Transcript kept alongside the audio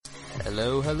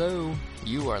Hello, hello.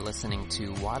 You are listening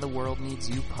to Why the World Needs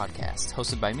You podcast,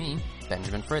 hosted by me,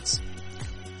 Benjamin Fritz.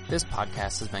 This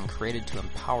podcast has been created to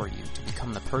empower you to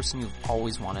become the person you've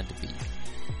always wanted to be.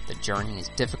 The journey is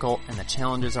difficult and the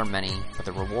challenges are many, but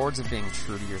the rewards of being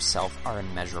true to yourself are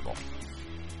immeasurable.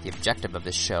 The objective of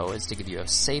this show is to give you a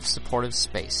safe, supportive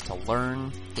space to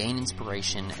learn, gain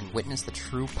inspiration, and witness the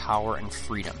true power and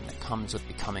freedom that comes with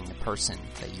becoming the person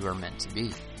that you are meant to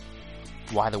be.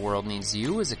 Why the World Needs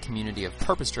You is a community of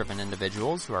purpose-driven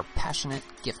individuals who are passionate,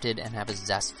 gifted, and have a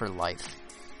zest for life.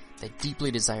 They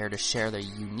deeply desire to share their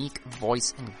unique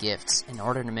voice and gifts in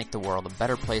order to make the world a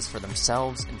better place for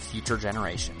themselves and future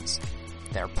generations.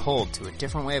 They are pulled to a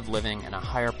different way of living and a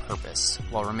higher purpose,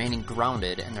 while remaining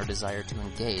grounded in their desire to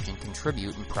engage and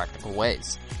contribute in practical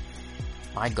ways.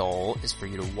 My goal is for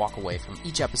you to walk away from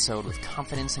each episode with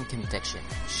confidence and conviction,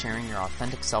 sharing your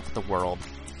authentic self with the world,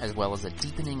 as well as a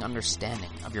deepening understanding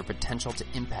of your potential to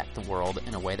impact the world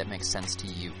in a way that makes sense to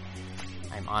you.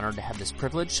 I am honored to have this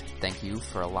privilege. Thank you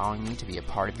for allowing me to be a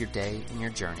part of your day and your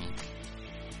journey.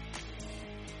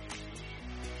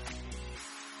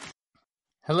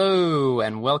 Hello,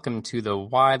 and welcome to the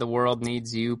Why the World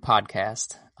Needs You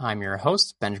podcast. I'm your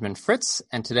host, Benjamin Fritz,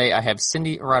 and today I have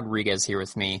Cindy Rodriguez here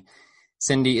with me.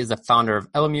 Cindy is the founder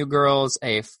of LMU Girls,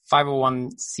 a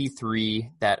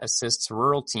 501c3 that assists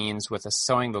rural teens with a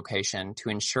sewing vocation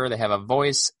to ensure they have a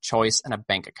voice, choice, and a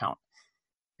bank account.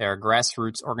 They're a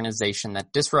grassroots organization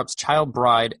that disrupts child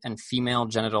bride and female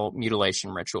genital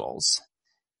mutilation rituals.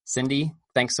 Cindy,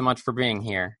 thanks so much for being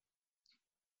here.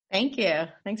 Thank you.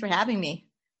 Thanks for having me.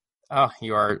 Oh,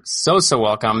 you are so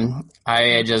welcome.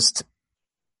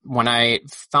 When I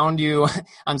found you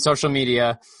on social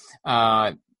media,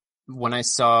 when I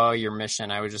saw your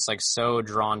mission, I was just like so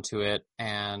drawn to it.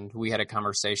 And we had a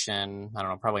conversation, I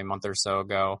don't know, probably a month or so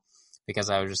ago, because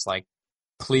I was just like,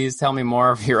 please tell me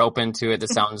more if you're open to it. This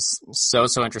sounds so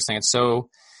interesting. It's so,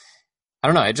 I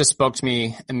don't know, it just spoke to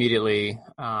me immediately.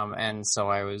 And so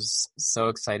I was so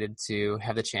excited to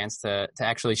have the chance to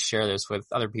actually share this with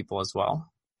other people as well.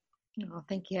 Oh,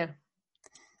 thank you.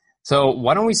 So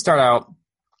why don't we start out?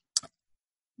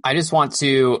 I just want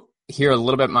to hear a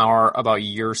little bit more about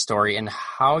your story and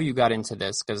how you got into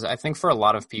this, because I think for a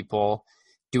lot of people,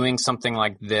 doing something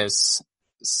like this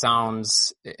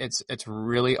it's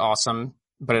really awesome,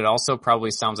 but it also probably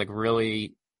sounds like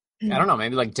really, I don't know,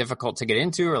 maybe like difficult to get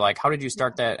into, or like, how did you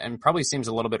start that? And probably seems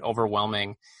a little bit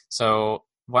overwhelming. So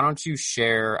why don't you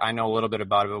share, I know a little bit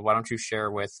about it, but why don't you share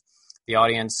with the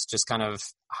audience just kind of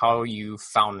how you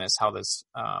found this, how this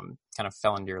kind of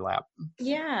fell into your lap?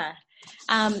 Yeah.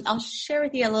 I'll share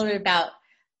with you a little bit about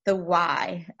the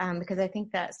why, because I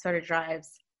think that sort of drives,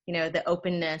 the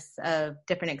openness of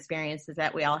different experiences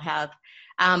that we all have.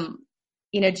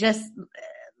 Just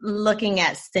looking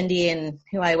at Cindy and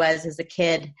who I was as a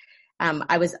kid,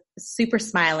 I was super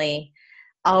smiley,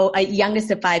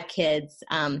 youngest of 5 kids,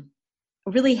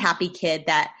 really happy kid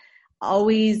that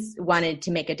always wanted to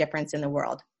make a difference in the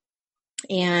world,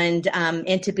 and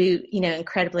to be,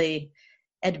 incredibly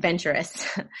adventurous,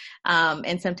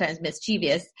 and sometimes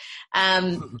mischievous.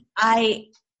 I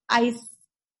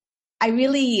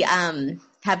really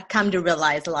have come to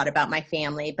realize a lot about my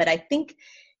family, but I think,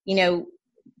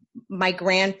 my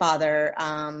grandfather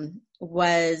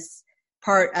was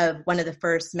part of one of the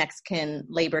first Mexican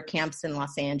labor camps in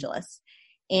Los Angeles.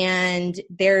 And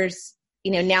there's,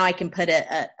 now I can put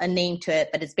a name to it,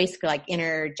 but it's basically like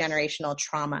intergenerational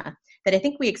trauma that I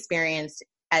think we experienced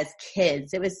as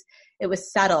kids. It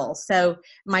was subtle. So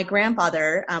my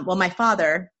grandfather, my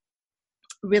father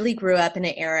really grew up in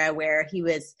an era where he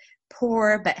was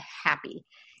poor but happy.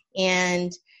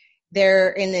 And there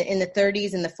in the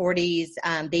 30s and the 40s,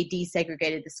 they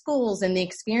desegregated the schools, and the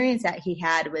experience that he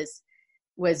had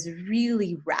was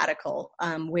really radical,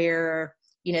 where,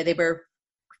 they were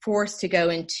forced to go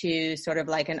into sort of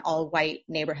like an all-white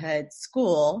neighborhood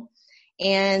school,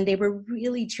 and they were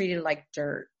really treated like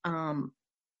dirt.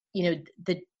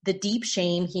 The deep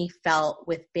shame he felt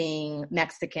with being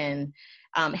Mexican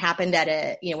happened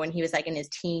at when he was like in his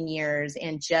teen years,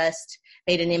 and just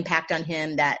made an impact on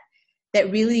him that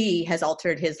really has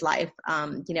altered his life.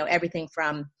 Everything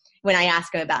from when I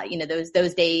ask him about,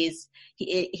 those days,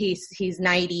 he's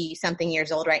 90 something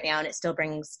years old right now, and it still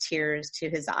brings tears to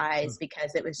his eyes,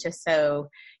 because it was just so,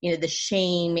 the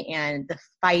shame and the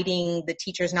fighting, the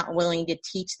teachers not willing to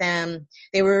teach them.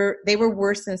 They were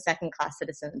worse than second class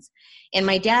citizens. And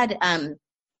my dad,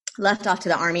 left off to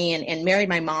the army and married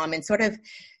my mom, and sort of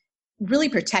really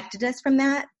protected us from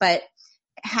that. But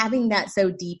having that so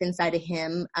deep inside of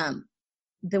him,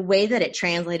 the way that it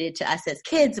translated to us as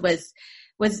kids was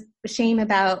was shame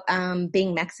about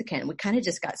being Mexican. We kind of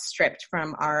just got stripped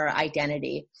from our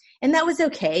identity. And that was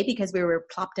okay because we were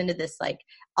plopped into this like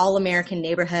all American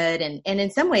neighborhood. And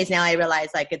in some ways now I realize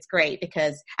like it's great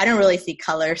because I don't really see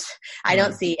colors. I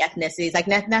don't see ethnicities, like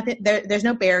nothing, there's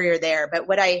no barrier there. But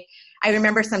what I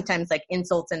remember sometimes like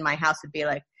insults in my house would be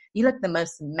like, you look the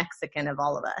most Mexican of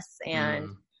all of us.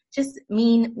 And just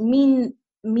mean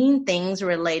things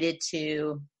related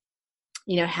to,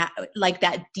 you know, like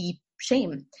that deep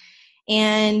shame.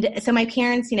 And so my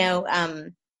parents, you know,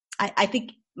 I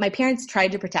think my parents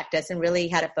tried to protect us and really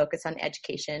had a focus on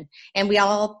education. And we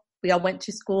all went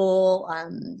to school.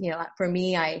 You know, for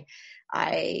me, I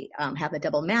have a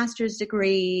double master's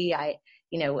degree. I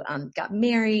got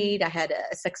married. I had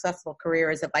a successful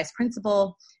career as a vice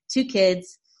principal, 2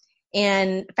 kids.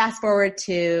 And fast forward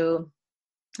to,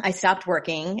 I stopped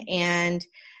working and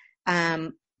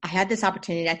I had this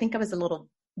opportunity. I think I was a little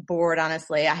bored,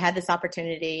 honestly. I had this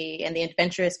opportunity and the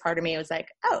adventurous part of me was like,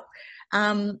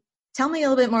 tell me a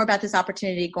little bit more about this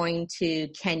opportunity going to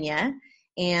Kenya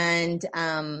and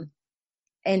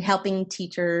helping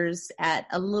teachers at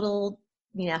a little,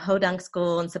 you know, Hodunk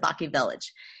school in Sabaki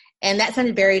Village. And that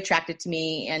sounded very attractive to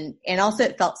me. And also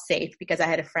it felt safe because I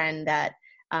had a friend that,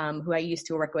 who I used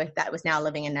to work with that was now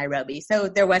living in Nairobi. So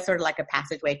there was sort of like a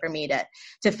passageway for me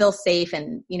to feel safe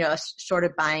and, you know, short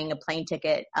of buying a plane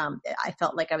ticket. I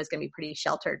felt like I was going to be pretty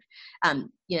sheltered,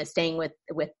 you know, staying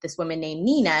with this woman named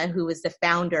Nina, who was the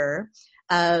founder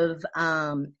of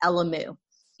Elamu.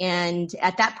 And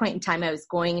at that point in time, I was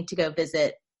going to go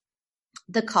visit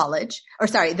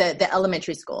the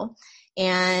elementary school.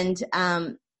 And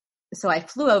so I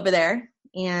flew over there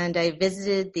and I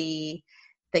visited the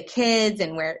kids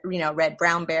and read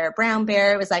Brown Bear.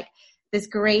 It was like this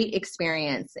great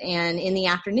experience. And in the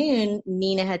afternoon,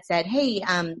 Nina had said, hey,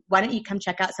 why don't you come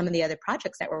check out some of the other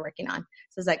projects that we're working on?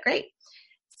 So I was like, great.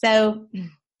 So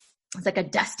it's like a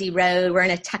dusty road. We're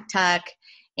in a tuk-tuk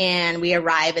and we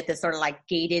arrive at this sort of like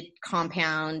gated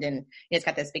compound and it's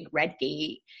got this big red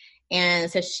gate. And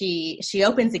so she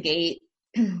opens the gate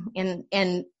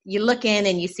and you look in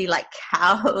and you see like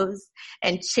cows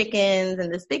and chickens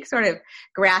and this big sort of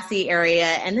grassy area.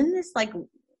 And then this like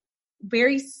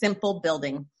very simple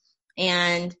building.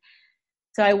 And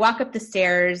so I walk up the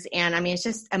stairs and I mean, it's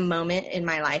just a moment in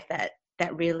my life that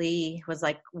really was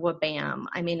like, wha-bam.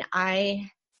 I mean, I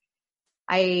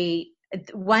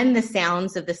won the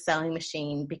sounds of the sewing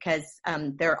machine because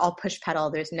they're all push pedal.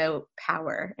 There's no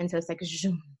power. And so it's like,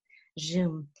 zoom,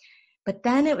 zoom. But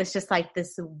then it was just like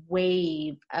this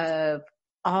wave of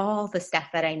all the stuff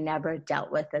that I never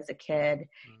dealt with as a kid.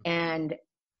 And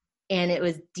it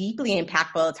was deeply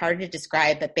impactful. It's hard to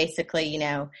describe, but basically, you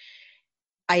know,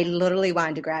 I literally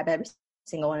wanted to grab every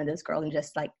single one of those girls and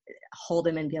just like hold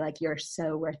them and be like, you're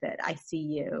so worth it. I see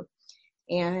you.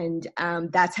 And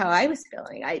that's how I was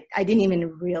feeling. I didn't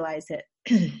even realize it.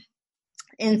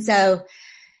 And so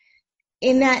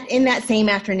in that same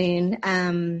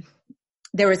afternoon,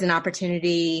 there was an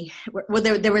opportunity. Well,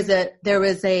 there was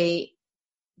a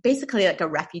basically like a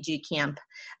refugee camp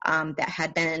that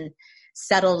had been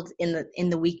settled in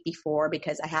the week before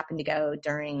because I happened to go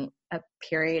during a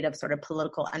period of sort of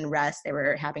political unrest. They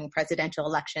were having presidential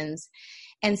elections.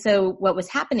 And so what was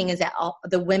happening is that all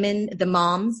the women, the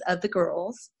moms of the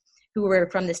girls who were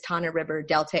from this Tana River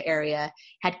Delta area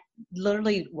had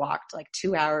literally walked like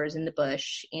 2 hours in the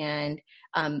bush, and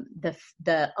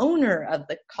the owner of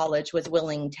the college was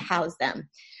willing to house them.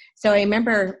 So I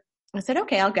remember I said,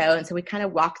 okay, I'll go. And so we kind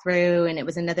of walked through, and it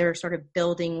was another sort of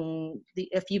building,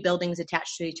 a few buildings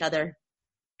attached to each other.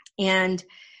 And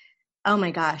oh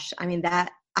my gosh, I mean,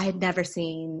 that I had never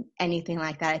seen anything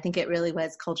like that. I think it really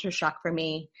was culture shock for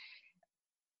me.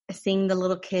 Seeing the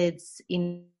little kids,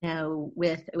 you know,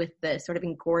 with the sort of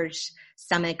engorged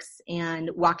stomachs, and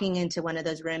walking into one of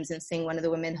those rooms and seeing one of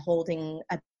the women holding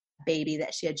a baby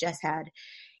that she had just had.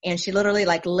 And she literally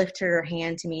like lifted her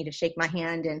hand to me to shake my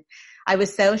hand. And I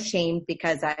was so ashamed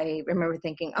because I remember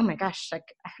thinking, oh my gosh, like,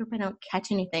 I hope I don't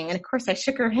catch anything. And of course I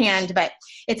shook her hand, but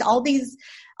it's all these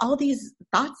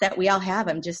thoughts that we all have.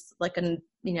 I'm just like a,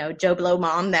 you know, Joe Blow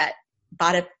mom that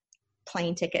bought a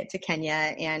plane ticket to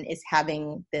Kenya and is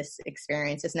having this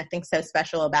experience. There's nothing so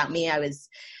special about me. I was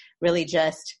really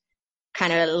just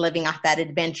kind of living off that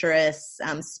adventurous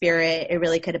spirit. It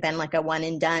really could have been like a one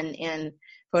and done. And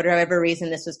for whatever reason,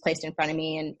 this was placed in front of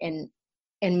me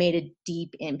and made a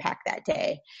deep impact that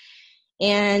day.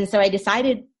 And so I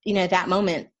decided, you know, that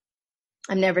moment,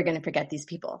 I'm never going to forget these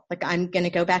people. Like, I'm going to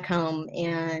go back home.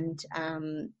 And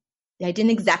I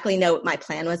didn't exactly know what my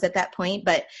plan was at that point,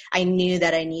 but I knew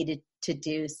that I needed to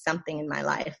do something in my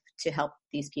life to help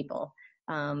these people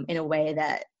in a way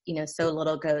that so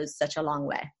little goes such a long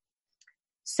way.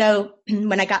 So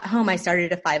when I got home, I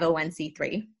started a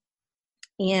 501c3,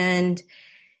 and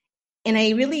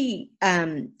I really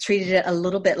treated it a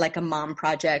little bit like a mom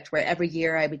project, where every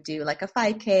year I would do like a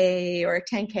 5K or a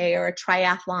 10K or a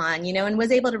triathlon, and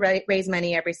was able to raise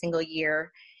money every single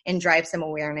year and drive some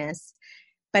awareness.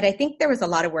 But I think there was a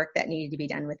lot of work that needed to be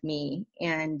done with me,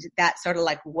 and that sort of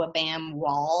like wha-bam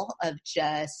wall of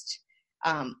just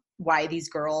why these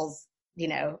girls,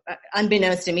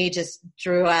 unbeknownst to me, just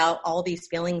drew out all these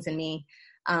feelings in me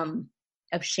of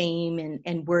shame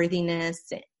and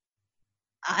worthiness.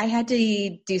 I had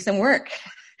to do some work.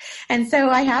 And so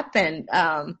I have been.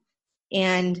 I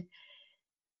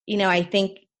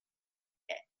think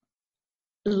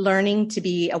learning to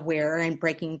be aware and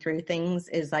breaking through things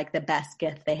is like the best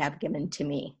gift they have given to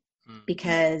me.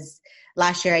 Because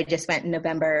last year I just went in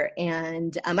November,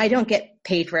 and I don't get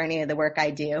paid for any of the work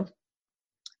I do,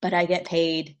 but I get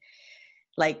paid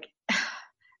like,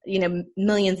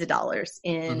 millions of dollars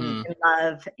in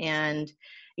love. And,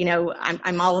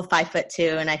 I'm all of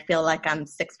 5'2", and I feel like I'm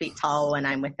 6 feet tall when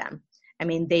I'm with them. I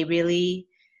mean, they really,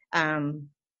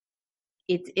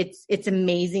 it's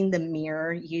amazing the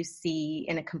mirror you see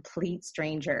in a complete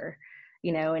stranger,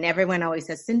 and everyone always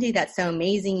says, Cindy, that's so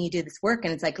amazing. You do this work.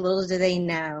 And it's like, little do they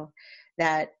know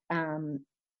that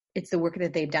it's the work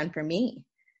that they've done for me,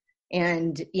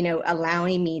 and,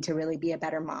 allowing me to really be a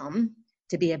better mom,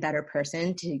 to be a better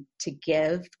person, to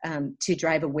give, to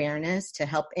drive awareness, to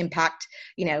help impact,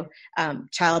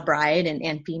 child bride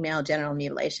and female genital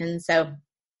mutilation. So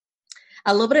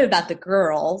a little bit about the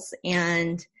girls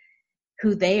and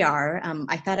who they are.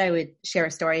 I thought I would share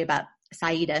a story about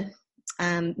Saida.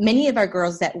 Many of our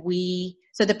girls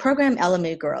so the program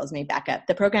Elamu Girls, let me back up.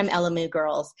 The program Elamu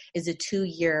Girls is a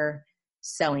 2-year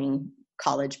sewing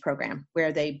college program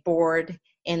where they board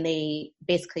and they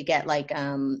basically get like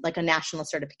a national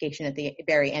certification at the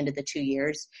very end of the 2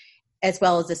 years, as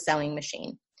well as a sewing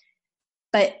machine.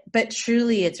 But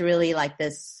truly, it's really like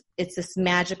this. It's this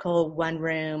magical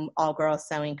one-room all-girls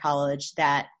sewing college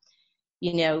that,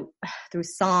 through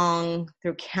song,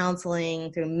 through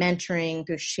counseling, through mentoring,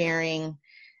 through sharing,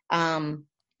 the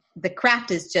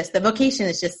vocation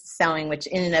is just sewing, which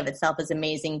in and of itself is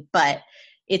amazing. But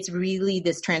it's really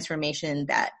this transformation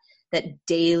that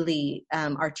daily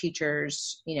our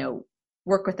teachers,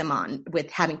 work with them on, with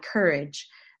having courage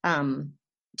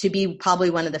to be probably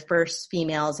one of the first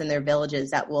females in their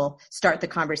villages that will start the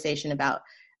conversation about,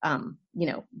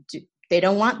 they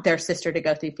don't want their sister to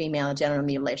go through female genital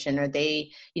mutilation, or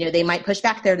they might push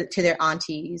back to their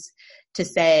aunties to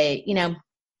say,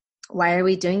 why are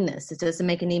we doing this? It doesn't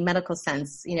make any medical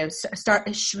sense. Start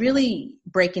really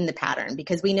breaking the pattern,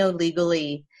 because we know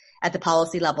legally at the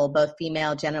policy level, both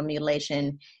female genital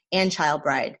mutilation and child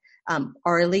bride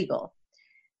are illegal.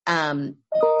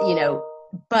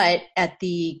 But at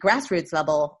the grassroots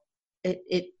level,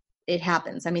 it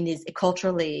happens. I mean,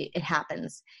 culturally it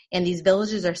happens, and these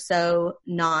villages are so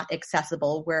not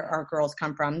accessible where our girls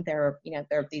come from. They're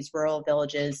these rural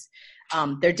villages.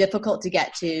 They're difficult to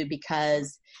get to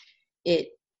because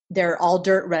they're all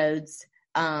dirt roads.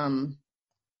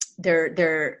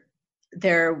 They're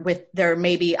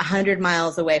maybe 100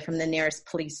 miles away from the nearest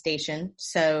police station.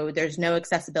 So there's no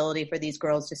accessibility for these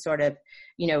girls to sort of,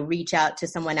 reach out to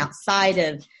someone outside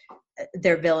of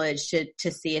their village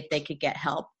to see if they could get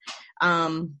help.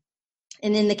 And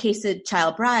in the case of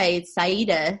child bride,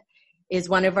 Saida is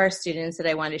one of our students that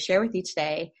I wanted to share with you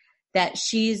today, that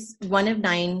she's one of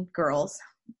 9 girls,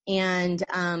 and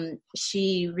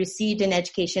she received an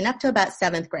education up to about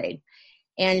 7th grade.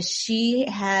 And she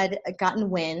had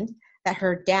gotten wind that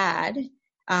her dad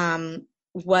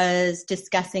was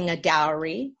discussing a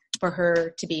dowry for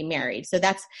her to be married. So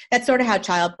that's sort of how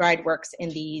child bride works in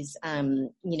these,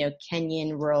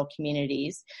 Kenyan rural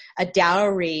communities. A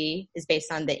dowry is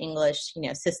based on the English,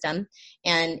 system,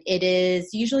 and it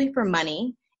is usually for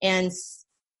money. And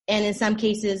in some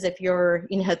cases, if you're,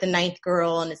 the 9th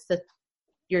girl and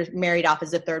you're married off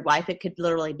as a 3rd wife, it could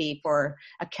literally be for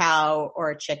a cow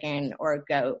or a chicken or a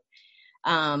goat.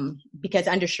 Because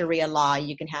under Sharia law,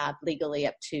 you can have legally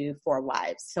up to 4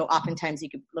 wives. So oftentimes you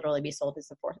could literally be sold as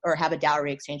a 4th, or have a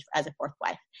dowry exchange as a 4th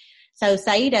wife. So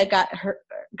Saida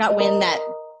got wind that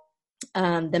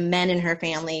the men in her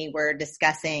family were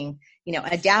discussing,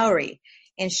 a dowry,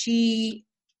 and she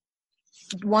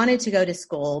wanted to go to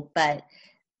school, but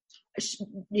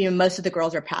most of the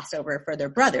girls are passed over for their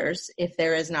brothers if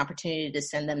there is an opportunity to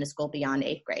send them to school beyond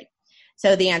 8th grade.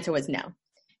 So the answer was no.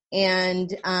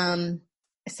 And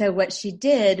so what she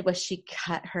did was she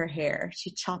cut her hair. She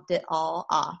chopped it all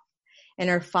off. And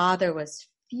her father was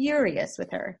furious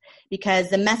with her because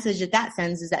the message that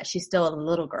sends is that she's still a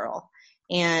little girl.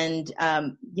 And,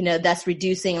 thus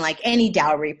reducing like any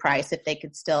dowry price if they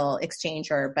could still exchange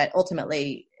her. But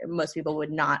ultimately, most people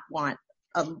would not want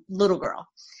a little girl.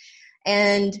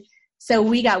 And so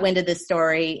we got wind of this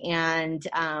story, and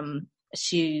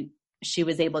she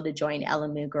was able to join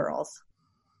LMU Girls.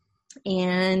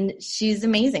 And she's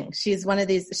amazing. She's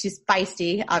she's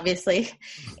feisty, obviously.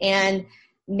 And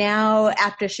now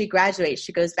after she graduates,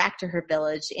 she goes back to her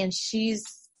village, and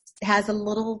has a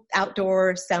little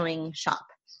outdoor sewing shop.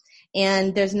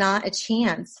 And there's not a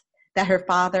chance that her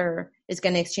father is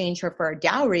going to exchange her for a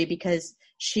dowry because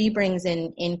she brings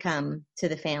in income to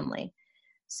the family.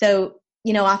 So,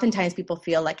 oftentimes people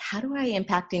feel like, how do I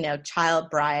impact,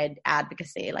 child bride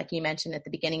advocacy? Like you mentioned at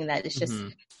the beginning, that it's just,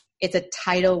 it's a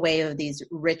tidal wave of these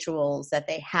rituals that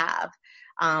they have.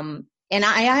 And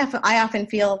I often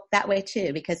feel that way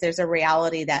too, because there's a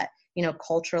reality that,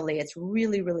 culturally it's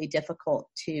really, really difficult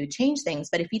to change things.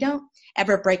 But if you don't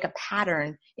ever break a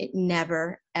pattern, it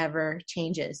never, ever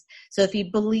changes. So if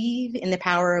you believe in the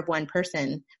power of one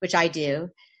person, which I do,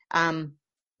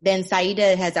 then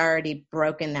Saida has already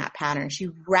broken that pattern. She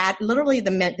literally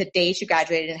the day she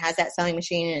graduated and has that sewing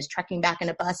machine and is trekking back in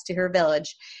a bus to her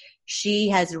village, she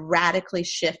has radically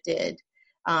shifted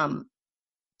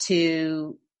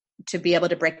to be able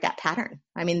to break that pattern.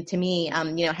 I mean, to me,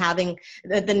 having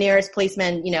the nearest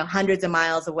policeman, hundreds of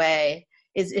miles away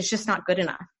is just not good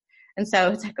enough. And so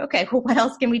it's like, okay, well, what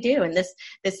else can we do? And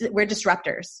we're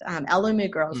disruptors. LMU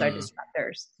Girls are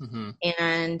disruptors.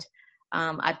 And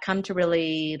I've come to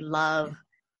really love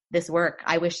this work.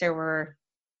 I wish there were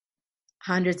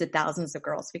hundreds of thousands of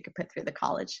girls we could put through the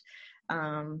college.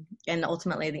 And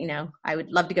ultimately, I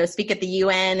would love to go speak at the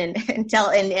UN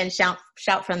and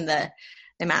shout from the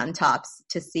mountaintops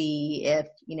to see if,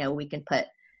 we can put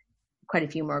quite a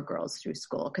few more girls through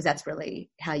school, because that's really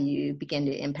how you begin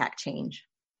to impact change.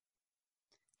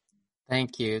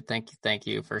 Thank you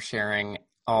for sharing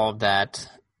all of that.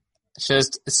 It's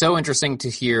just so interesting to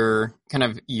hear kind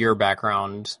of your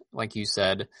background. Like you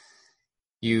said,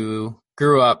 you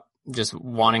grew up just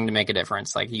wanting to make a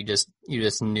difference. Like you just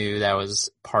knew that was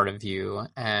part of you.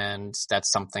 And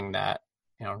that's something that,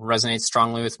 resonates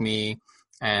strongly with me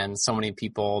and so many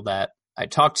people that I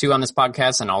talk to on this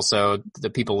podcast, and also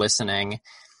the people listening.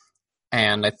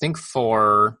 And I think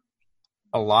for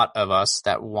a lot of us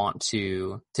that want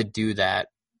to do that,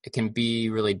 it can be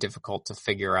really difficult to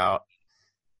figure out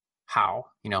how,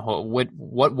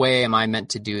 what way am I meant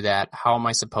to do that? How am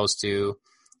I supposed to?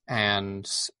 And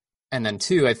then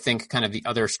too, I think kind of the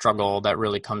other struggle that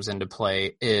really comes into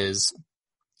play is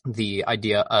the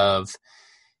idea of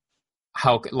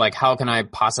how can I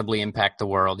possibly impact the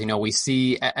world? We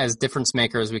see as difference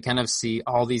makers, we kind of see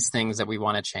all these things that we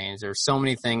want to change. There's so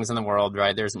many things in the world,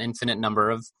 right? There's an infinite number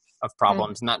of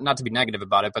problems, not to be negative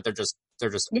about it, but there just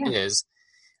is.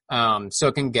 So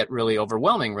it can get really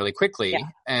overwhelming really quickly. Yeah.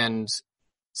 And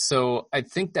so I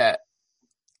think that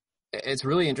it's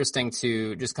really interesting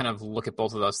to just kind of look at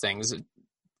both of those things.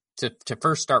 To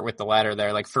first start with the latter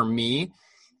there, like for me,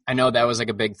 I know that was like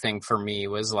a big thing for me,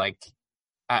 was like,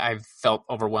 I've felt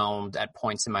overwhelmed at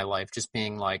points in my life, just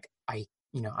being like, I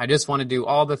just want to do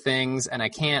all the things and I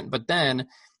can't. But then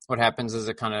what happens is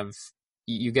it kind of,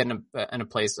 you get in a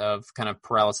place of kind of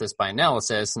paralysis by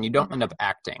analysis, and you don't end up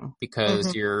acting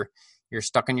because you're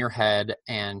stuck in your head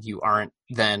and you aren't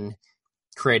then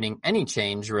creating any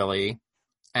change really.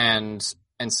 And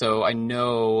so I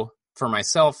know for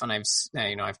myself, and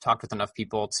I've talked with enough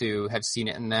people to have seen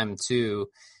it in them too,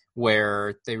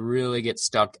 where they really get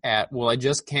stuck at, well, I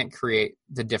just can't create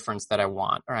the difference that I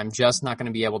want, or I'm just not going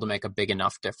to be able to make a big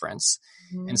enough difference.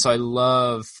 And so I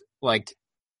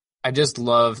just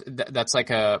love that's like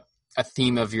a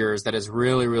theme of yours that has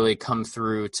really, really come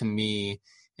through to me,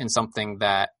 in something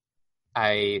that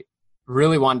I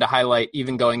really wanted to highlight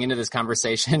even going into this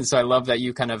conversation. So I love that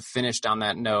you kind of finished on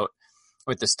that note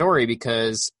with the story,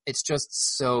 because it's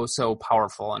just so, so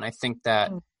powerful. And I think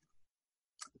that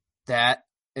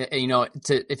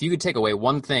if you could take away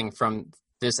one thing from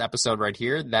this episode right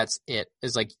here, that's it,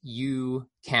 is like, you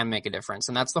can make a difference.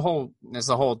 And that's the whole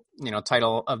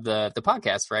title of the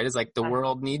podcast, right? Is like, the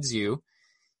world needs you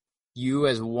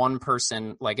as one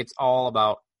person. Like, it's all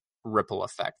about ripple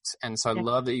effect. And so I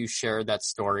love that you shared that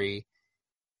story,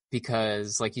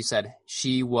 because like you said,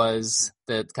 she was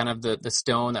the kind of the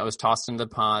stone that was tossed into the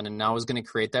pond, and now is going to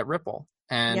create that ripple.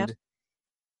 And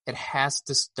it has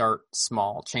to start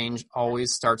small. Change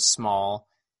always starts small,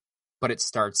 but it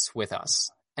starts with us,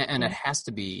 and it has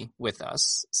to be with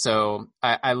us. So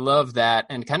I love that.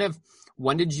 And kind of,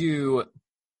 when did you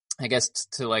I guess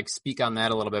to like speak on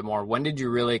that a little bit more, when did you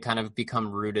really kind of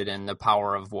become rooted in the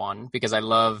power of one? Because I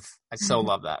so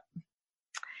love that.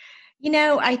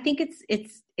 I think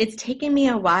it's taken me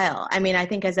a while. I mean, I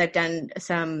think as I've done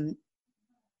some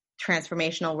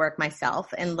transformational work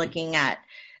myself and looking at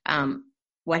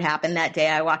what happened that day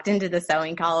I walked into the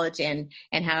sewing college and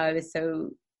how I was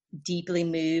so deeply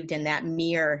moved in that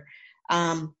mirror.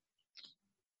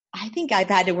 I think I've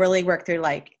had to really work through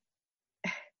like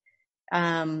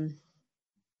not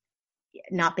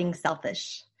being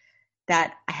selfish,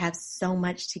 that I have so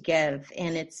much to give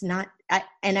and it's not,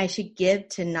 and I should give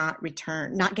to not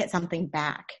return, not get something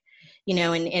back,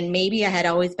 and maybe I had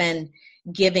always been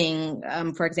giving.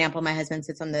 For example, my husband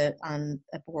sits on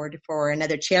a board for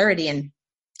another charity, and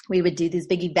we would do these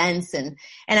big events, and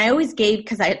I always gave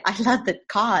because I love the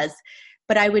cause,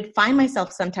 but I would find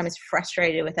myself sometimes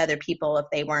frustrated with other people if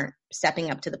they weren't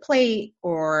stepping up to the plate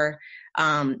or,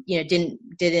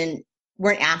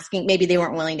 weren't asking, maybe they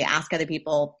weren't willing to ask other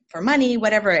people for money,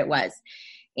 whatever it was.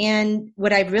 And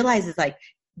what I've realized is like,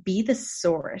 be the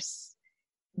source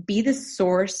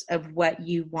of what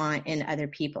you want in other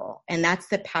people. And that's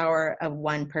the power of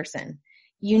one person.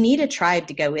 You need a tribe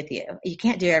to go with you. You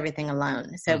can't do everything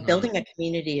alone. So building a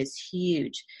community is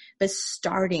huge, but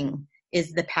starting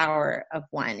is the power of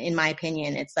one. In my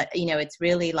opinion, it's like, it's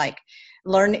really like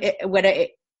what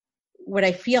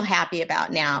I feel happy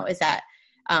about now is that,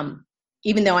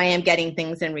 even though I am getting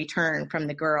things in return from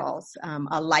the girls,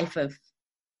 a life of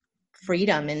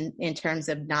freedom in terms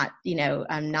of not,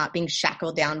 not being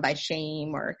shackled down by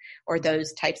shame or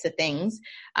those types of things.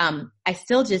 I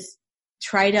still just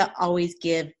try to always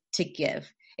give.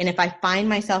 And if I find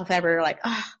myself ever like,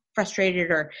 frustrated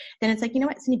then it's like,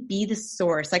 it's going to be the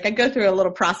source. Like I go through a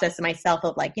little process myself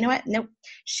of like, nope,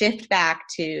 shift back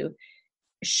to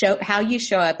how you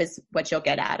show up is what you'll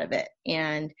get out of it.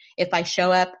 And if I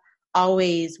show up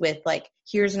always with like,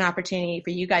 here's an opportunity for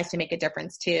you guys to make a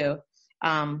difference too.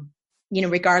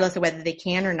 Regardless of whether they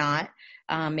can or not,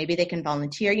 maybe they can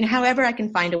volunteer, however I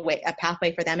can find a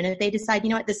pathway for them. And if they decide,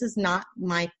 this is not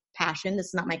my passion, this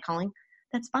is not my calling,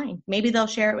 that's fine. Maybe they'll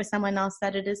share it with someone else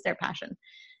that it is their passion.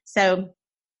 So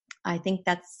I think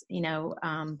that's, been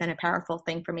a powerful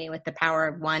thing for me with the power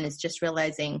of one is just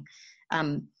realizing,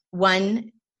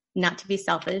 one, not to be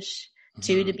selfish,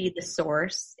 two, to be the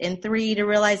source, and three, to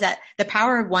realize that the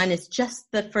power of one is just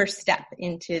the first step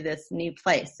into this new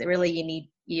place. It really,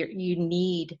 you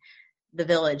need the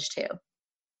village too.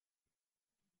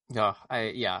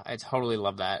 I totally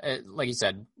love that. Like you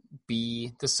said,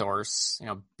 be the source,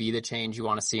 be the change you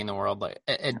want to see in the world. Like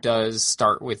it does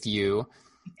start with you.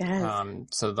 It does.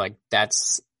 So like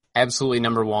that's absolutely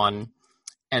number one.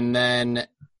 And then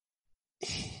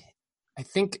I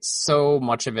think so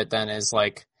much of it then is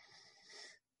like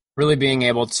really being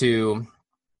able to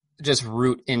just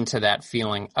root into that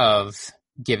feeling of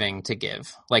giving to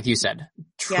give, like you said,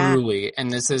 truly. Yeah.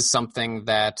 And this is something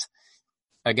that,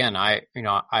 again, I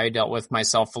dealt with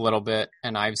myself a little bit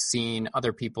and I've seen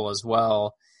other people as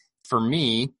well. For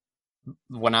me,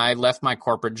 when I left my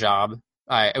corporate job,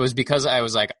 it was because I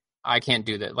was like, I can't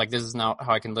do that. Like, this is not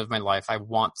how I can live my life. I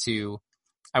want to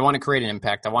create an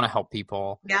impact. I want to help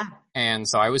people. Yeah. And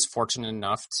so I was fortunate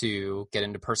enough to get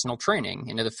into personal training,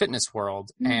 into the fitness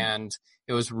world. And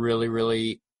it was really,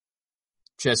 really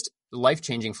just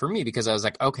life-changing for me because I was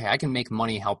like, okay, I can make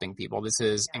money helping people. This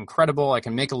is incredible. I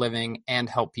can make a living and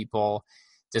help people.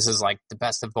 This is like the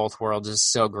best of both worlds. This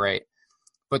is so great.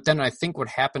 But then I think what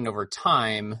happened over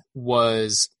time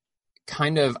was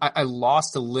kind of, I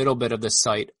lost a little bit of the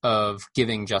sight of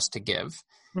giving just to give.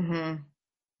 Mm-hmm.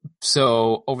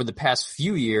 So over the past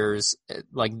few years,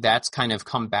 like that's kind of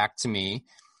come back to me.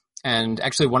 And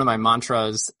actually one of my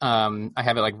mantras, I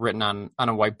have it like written on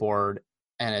a whiteboard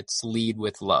and it's lead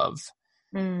with love.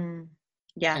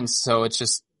 Yeah. And so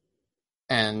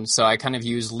I kind of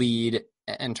use lead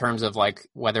in terms of like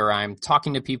whether I'm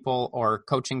talking to people or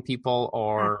coaching people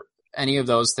or any of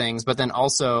those things, but then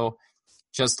also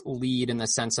just lead in the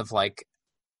sense of like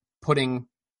putting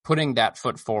that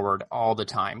foot forward all the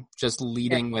time, just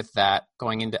leading with that,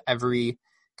 going into every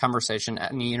conversation,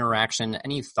 any interaction,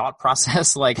 any thought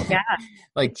process, like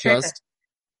just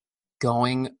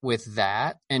going with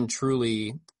that. And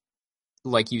truly,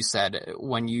 like you said,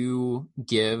 when you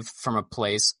give from a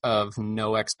place of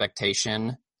no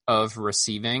expectation of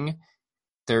receiving,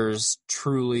 there's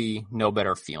truly no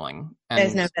better feeling. And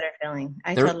there's no better feeling.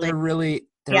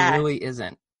 There really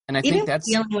isn't. And I think that's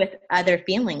dealing with other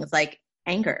feelings like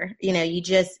anger.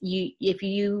 If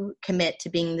you commit to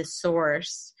being the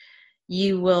source,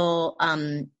 you will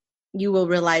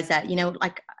realize that,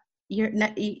 like you're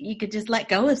not, you could just let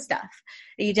go of stuff.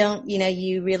 You don't,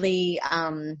 you really,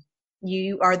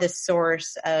 you are the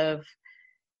source of,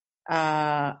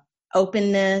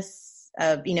 openness,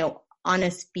 of,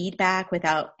 honest feedback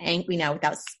without,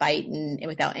 without spite and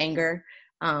without anger.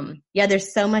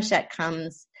 There's so much that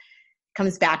comes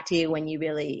back to you when you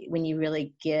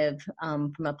really give,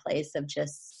 from a place of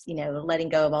just, letting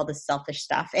go of all the selfish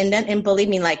stuff. And believe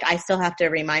me, like, I still have to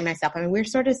remind myself, we're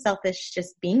sort of selfish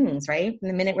just beings, right? From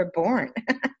the minute we're born,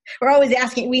 we're always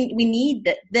asking, we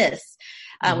need this,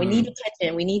 we need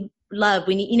attention, we need love,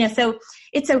 we need, so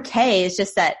it's okay. It's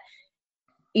just that,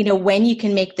 when you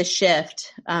can make the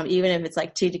shift, even if it's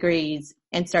like 2 degrees,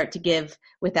 and start to give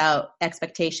without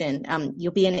expectation,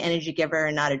 you'll be an energy giver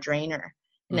and not a drainer.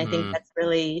 And I think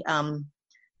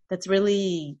that's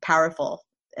really powerful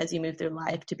as you move through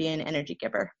life, to be an energy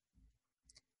giver.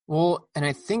 Well, and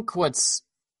I think what's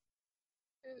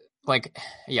like,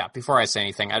 before I say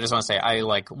anything, I just want to say I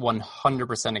like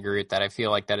 100% agree with that. I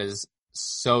feel like that is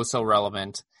so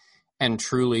relevant and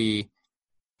truly,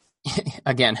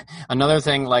 again, another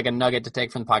thing, like a nugget to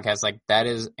take from the podcast, like that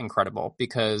is incredible,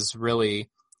 because really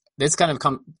this kind of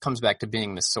comes back to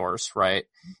being the source, right?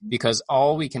 Because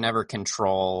all we can ever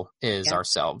control is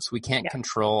ourselves. We can't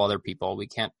control other people. We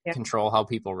can't control how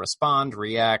people respond,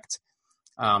 react,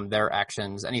 their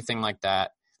actions, anything like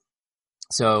that.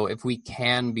 So if we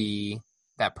can be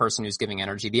that person who's giving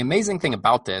energy, the amazing thing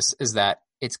about this is that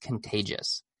it's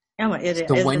contagious.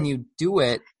 So when you do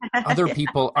it, other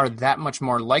people are that much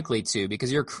more likely to,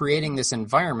 because you're creating this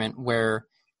environment where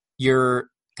you're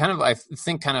kind of, I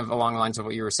think kind of along the lines of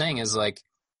what you were saying, is like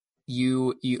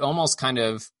you almost kind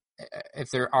of,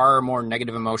 if there are more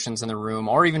negative emotions in the room,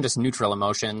 or even just neutral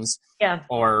emotions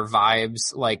or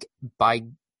vibes, like by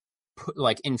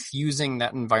infusing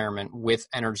that environment with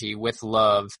energy, with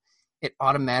love, it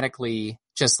automatically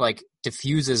just like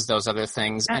diffuses those other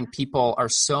things, and people are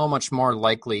so much more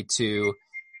likely to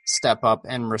step up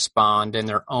and respond in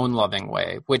their own loving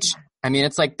way, which,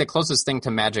 it's like the closest thing to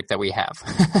magic that we have.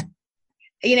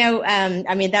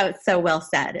 That was so well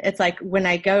said. It's like when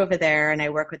I go over there and I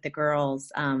work with the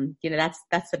girls,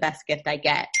 that's the best gift I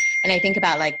get. And I think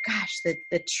about like, gosh,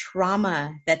 the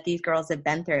trauma that these girls have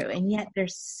been through, and yet they're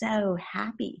so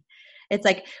happy. It's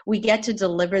like we get to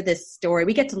deliver this story.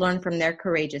 We get to learn from their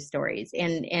courageous stories.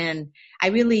 And I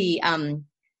really,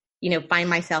 find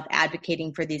myself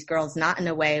advocating for these girls, not in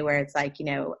a way where it's like,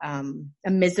 a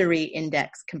misery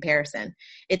index comparison.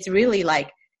 It's really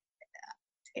like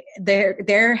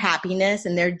their happiness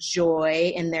and their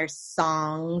joy and their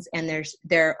songs and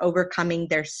their overcoming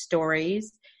their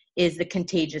stories is the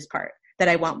contagious part that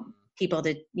I want people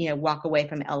to, walk away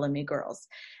from LMU girls.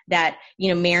 That,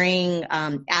 marrying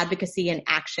advocacy and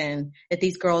action, that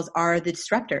these girls are the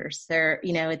disruptors. They're,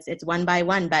 it's one by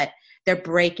one, but they're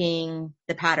breaking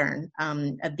the pattern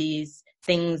of these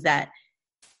things that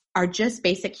are just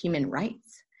basic human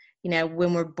rights.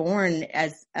 When we're born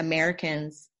as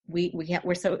Americans, we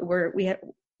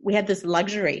have this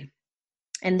luxury,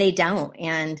 and they don't.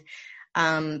 And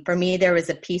for me, there was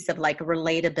a piece of like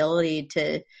relatability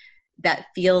to that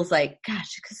feels like,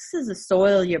 gosh, because this is the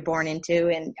soil you're born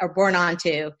into or born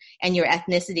onto, and your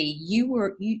ethnicity.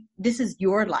 This is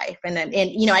your life, and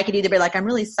I could either be like, I'm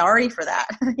really sorry for that,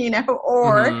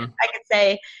 or I could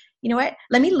say, you know what?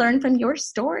 Let me learn from your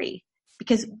story,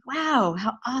 because wow,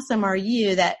 how awesome are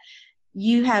you that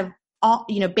you have all,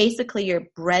 basically you're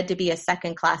bred to be a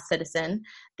second-class citizen.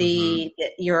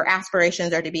 Your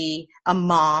aspirations are to be a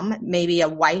mom, maybe a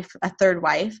wife, a third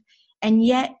wife, and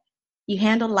yet you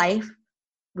handle life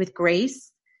with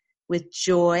grace, with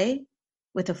joy,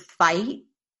 with a fight,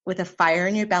 with a fire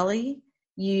in your belly.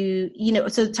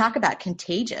 So talk about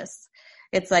contagious.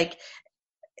 It's like,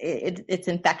 it's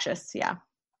infectious. Yeah.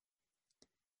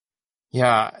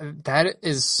 Yeah. That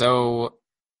is so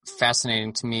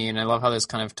fascinating to me. And I love how this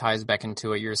kind of ties back into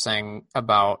what you're saying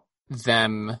about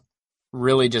them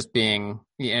really just being,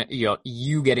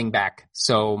 you getting back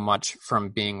so much from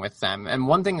being with them. And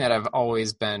one thing that I've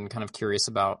always been kind of curious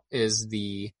about is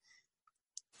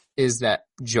that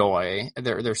joy.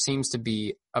 There seems to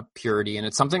be a purity, and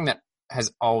it's something that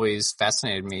has always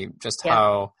fascinated me, just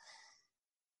how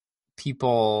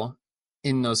people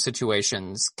in those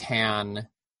situations can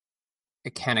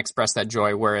express that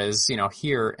joy. Whereas,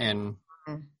 here in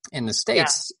the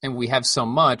States, and we have so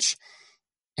much,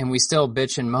 and we still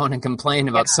bitch and moan and complain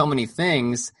about so many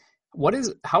things.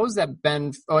 How has that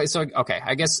been? Okay,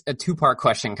 I guess a 2-part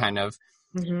question kind of.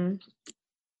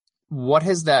 What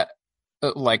has that,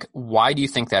 why do you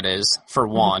think that is, for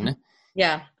one?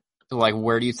 Yeah. Like,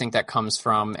 where do you think that comes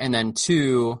from? And then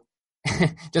 2,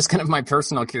 just kind of my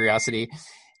personal curiosity,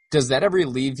 Does that ever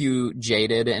leave you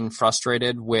jaded and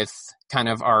frustrated with kind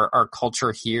of our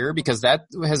culture here? Because that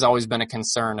has always been a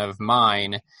concern of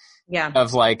mine. Yeah.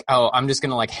 Of like, oh, I'm just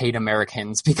going to like hate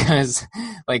Americans because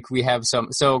like we have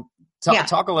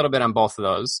talk a little bit on both of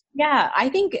those. Yeah. I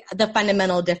think the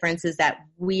fundamental difference is that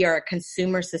we are a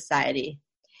consumer society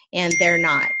and they're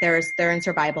not. They're in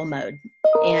survival mode.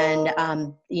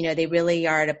 And, they really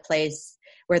are at a place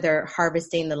where they're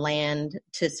harvesting the land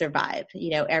to survive.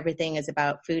 Everything is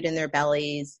about food in their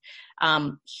bellies.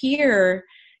 Here,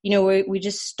 we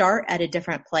just start at a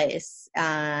different place.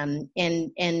 And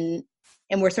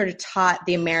we're sort of taught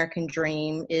the American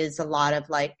dream is a lot of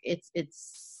like,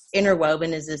 it's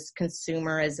interwoven as this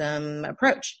consumerism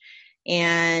approach.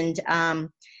 And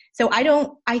so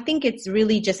I think it's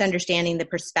really just understanding the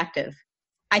perspective.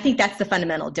 I think that's the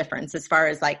fundamental difference as far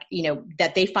as like,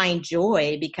 that they find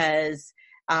joy because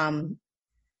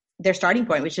their starting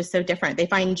point was just so different. They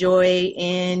find joy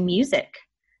in music.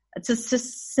 It's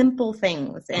just simple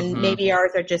things. And maybe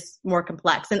ours are just more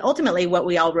complex. And ultimately what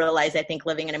we all realize, I think,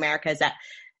 living in America is that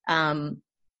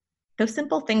those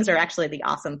simple things are actually the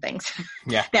awesome things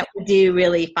that we do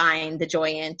really find the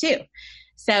joy in too.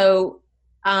 So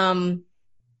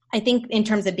I think in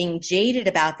terms of being jaded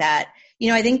about that,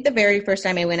 I think the very first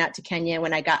time I went out to Kenya,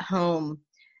 when I got home,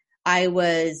 I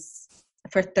was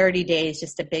for 30 days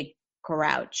just a big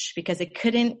grouch because I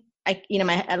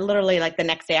literally like the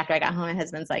next day after I got home, my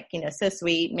husband's like, so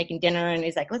sweet, making dinner. And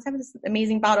he's like, let's have this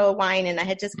amazing bottle of wine. And I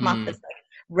had just come off this like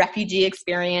refugee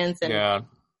experience.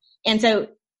 And so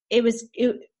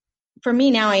for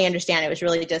me now, I understand it was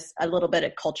really just a little bit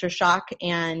of culture shock.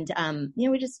 And,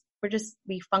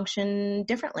 we function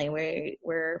differently.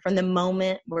 We're from the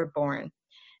moment we're born.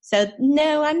 So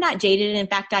no, I'm not jaded. In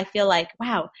fact, I feel like,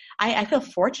 wow, I feel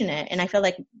fortunate. And I feel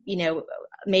like,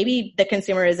 maybe the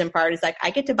consumerism part is like, I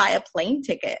get to buy a plane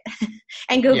ticket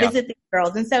and go visit these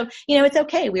girls. And so, it's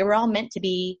okay. We were all meant to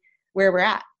be where we're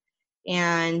at.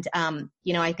 And,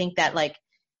 I think that like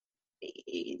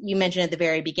you mentioned at the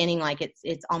very beginning, like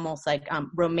it's almost like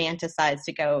romanticized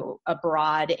to go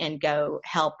abroad and go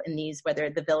help in these, whether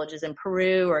the villages in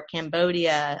Peru or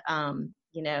Cambodia,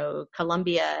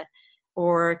 Colombia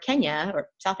or Kenya or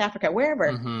South Africa,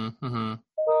 wherever.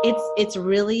 It's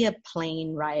really a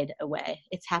plane ride away.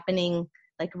 It's happening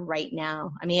like right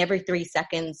now. I mean, every 3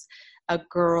 seconds, a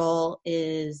girl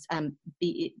is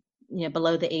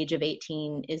below the age of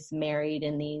 18 is married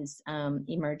in these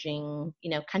emerging,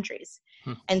 countries.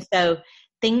 And so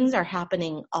things are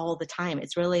happening all the time.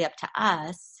 It's really up to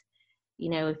us,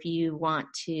 if you want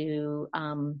to,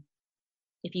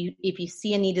 if you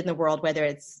see a need in the world, whether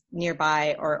it's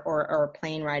nearby or a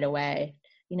plane ride away,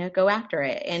 go after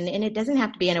it. And it doesn't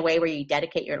have to be in a way where you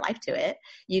dedicate your life to it.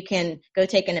 You can go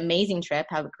take an amazing trip,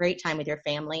 have a great time with your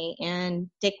family, and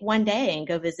take one day and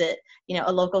go visit,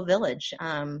 a local village.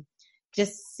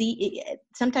 Just see,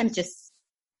 sometimes just,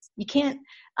 you can't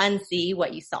unsee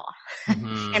what you saw.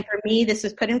 And for me, this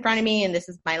was put in front of me and this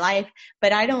is my life,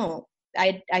 but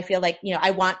I feel like,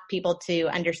 I want people to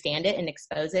understand it and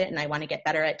expose it. And I want to get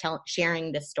better at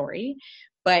sharing this story.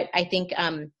 But I think,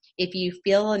 if you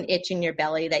feel an itch in your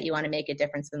belly that you want to make a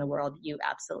difference in the world, you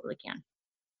absolutely can.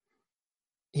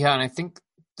 Yeah. And I think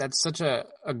that's such a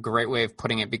great way of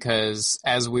putting it, because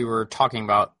as we were talking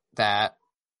about that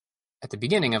at the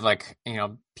beginning of like,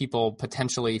 people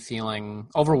potentially feeling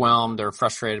overwhelmed or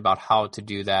frustrated about how to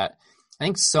do that, I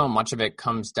think so much of it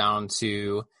comes down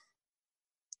to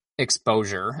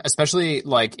exposure, especially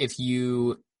like if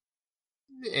you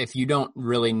don't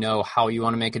really know how you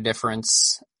want to make a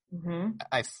difference.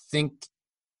 I think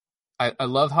I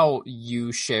love how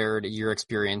you shared your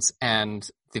experience and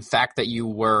the fact that you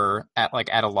were at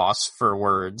a loss for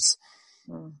words,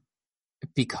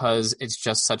 because it's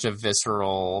just such a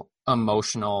visceral,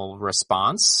 emotional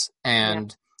response.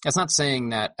 And that's not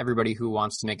saying that everybody who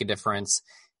wants to make a difference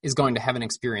is going to have an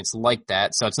experience like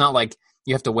that. So it's not like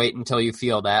you have to wait until you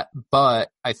feel that. But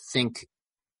I think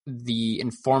the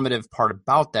informative part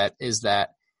about that is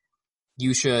that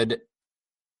you should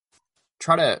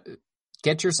try to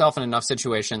get yourself in enough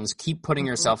situations, keep putting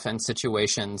yourself in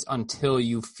situations until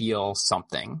you feel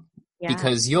something,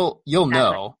 because you'll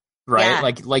know, right?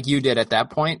 Like you did at that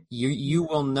point, you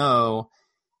will know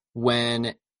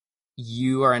when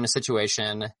you are in a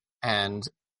situation and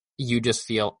you just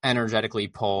feel energetically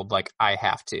pulled, like I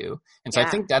have to. And so I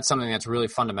think that's something that's really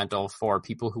fundamental for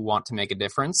people who want to make a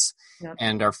difference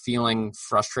and are feeling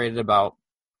frustrated about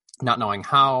not knowing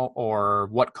how or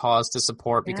what cause to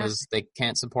support because they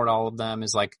can't support all of them,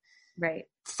 is like,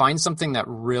 find something that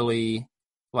really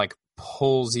like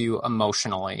pulls you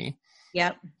emotionally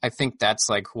Yep. I think that's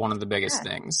like one of the biggest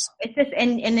Yeah. things. It's just,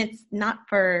 and it's not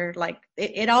for like,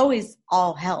 it always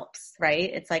all helps, right?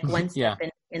 It's like one Yeah.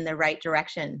 step in the right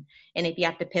direction. And if you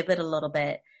have to pivot a little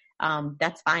bit,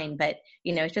 that's fine. But,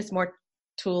 it's just more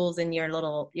tools in your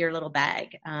little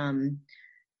bag.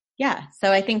 Yeah.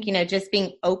 So I think, just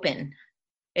being open.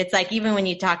 It's like, even when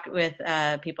you talk with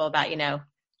people about,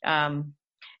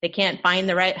 they can't find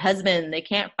the right husband, they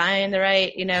can't find the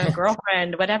right,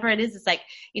 girlfriend, whatever it is. It's like,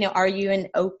 are you an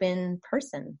open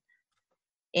person?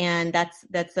 And that's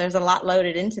there's a lot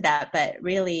loaded into that, but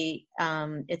really,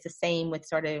 it's the same with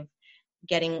sort of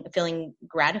feeling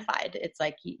gratified. It's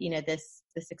like,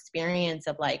 this experience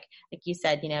of like you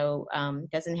said,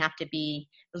 doesn't have to be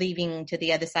leaving to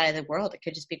the other side of the world. It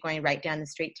could just be going right down the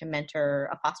street to mentor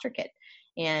a foster kid.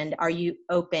 And are you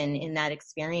open in that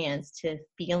experience to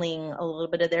feeling a little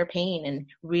bit of their pain and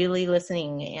really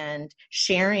listening and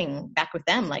sharing back with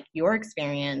them, like your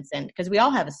experience? And because we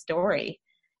all have a story.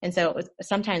 And so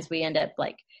sometimes we end up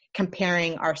like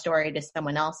comparing our story to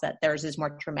someone else, that theirs is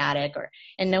more traumatic,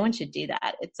 and no one should do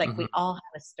that. It's like, we all have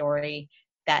a story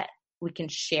that we can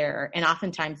share. And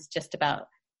oftentimes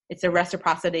it's a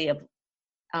reciprocity of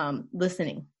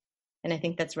listening. And I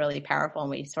think that's really powerful. And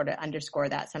we sort of underscore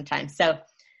that sometimes. So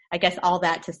I guess all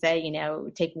that to say,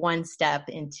 take one step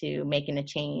into making a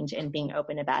change and being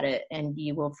open about it. And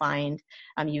you will find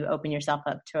you open yourself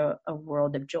up to a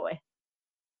world of joy.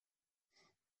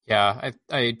 Yeah,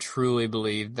 I truly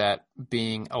believe that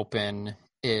being open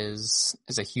is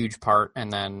a huge part.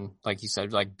 And then, like you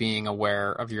said, like being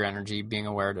aware of your energy, being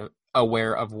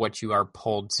aware of what you are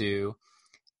pulled to.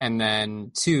 And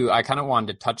then two, I kind of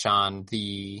wanted to touch on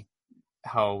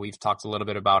how we've talked a little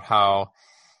bit about how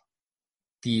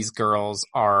these girls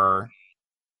are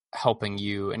helping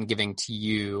you and giving to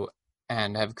you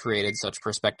and have created such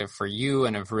perspective for you,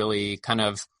 and have really kind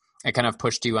of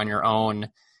pushed you on your own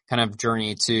kind of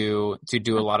journey to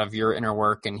do a lot of your inner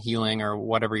work and healing, or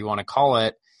whatever you want to call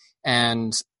it.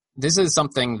 And this is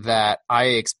something that I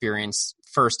experienced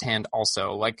firsthand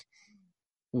also, like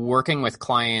working with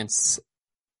clients.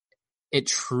 It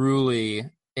truly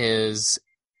is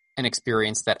an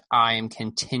experience that I am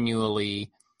continually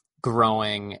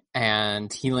growing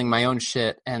and healing my own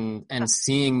shit and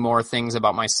seeing more things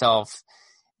about myself.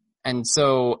 And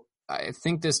so I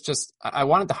think I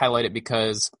wanted to highlight it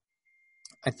because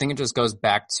I think it just goes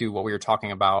back to what we were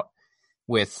talking about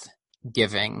with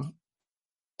giving,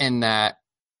 and that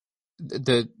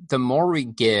the more we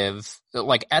give,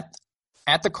 like at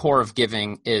the core of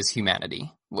giving is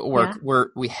humanity.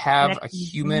 We have a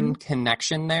human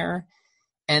connection there.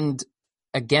 And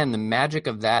again, the magic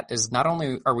of that is not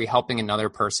only are we helping another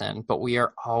person, but we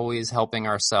are always helping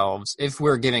ourselves if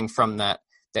we're giving from that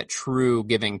true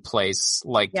giving place,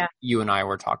 like you and I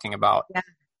were talking about. Yeah.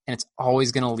 And it's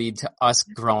always going to lead to us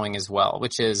growing as well,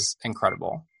 which is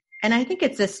incredible. And I think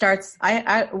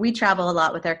we travel a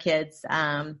lot with our kids.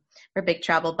 We're big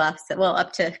travel buffs, well,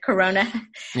 up to Corona.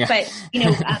 Yeah. But,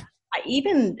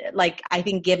 even like, I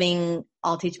think giving,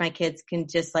 I'll teach my kids, can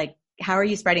just like, how are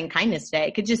you spreading kindness today?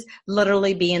 It could just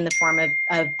literally be in the form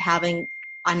of having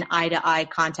an eye-to-eye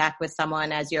contact with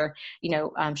someone as you're,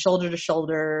 shoulder to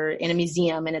shoulder in a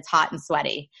museum and it's hot and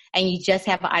sweaty, and you just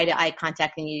have eye-to-eye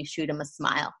contact and you shoot them a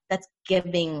smile. That's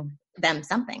giving them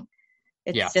something.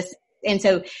 It's just, and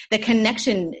so the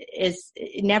connection is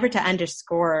never to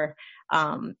underscore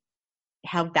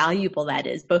how valuable that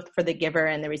is, both for the giver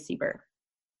and the receiver.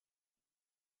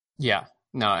 Yeah,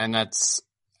 no, and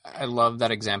I love that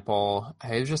example.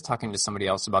 I was just talking to somebody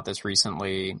else about this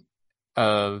recently,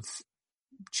 of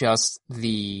just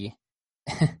the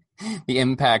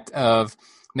impact of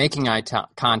making eye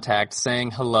contact,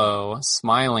 saying hello,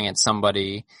 smiling at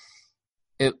somebody.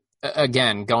 It,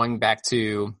 again, going back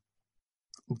to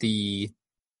the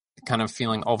kind of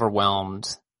feeling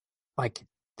overwhelmed, like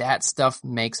that stuff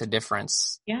makes a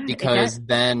difference. Yeah, because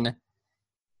then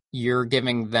you're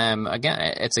giving them, again,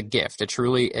 it's a gift. It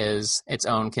truly is its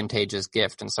own contagious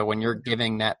gift. And so when you're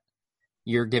giving that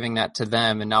to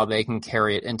them, and now they can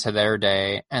carry it into their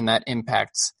day, and that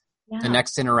impacts the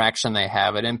next interaction they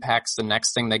have. It impacts the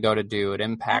next thing they go to do. It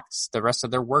impacts the rest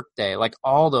of their work day, like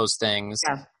all those things.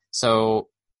 Yeah. So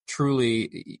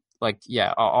truly, like,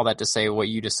 all that to say, what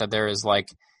you just said there is like,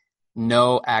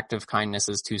 no act of kindness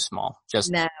is too small.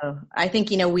 No, I think,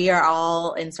 we are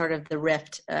all in sort of the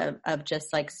rift of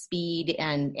just like speed,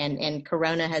 and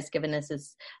Corona has given us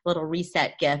this little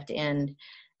reset gift. And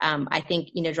I think,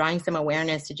 drawing some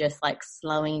awareness to just like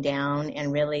slowing down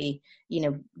and really,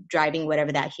 driving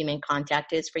whatever that human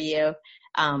contact is for you.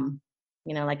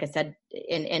 Like I said,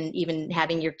 and even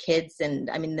having your kids, and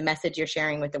I mean, the message you're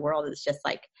sharing with the world is just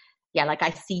like, like, I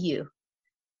see you.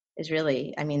 is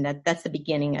really, I mean, that's the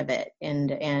beginning of it.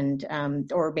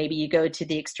 Or maybe you go to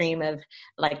the extreme of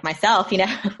like myself,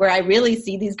 where I really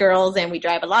see these girls and we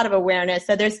drive a lot of awareness.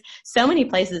 So there's so many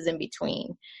places in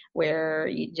between where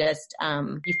you just,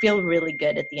 you feel really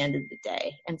good at the end of the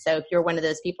day. And so if you're one of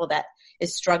those people that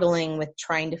is struggling with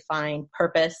trying to find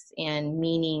purpose and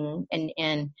meaning,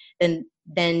 and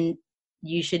then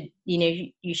you should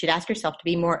ask yourself to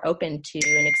be more open to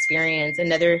an experience,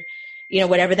 another,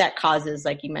 whatever that causes,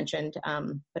 like you mentioned,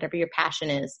 whatever your passion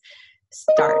is,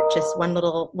 start just one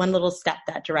little step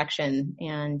that direction,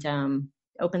 and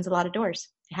opens a lot of doors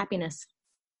to happiness.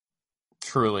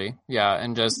 Truly. Yeah.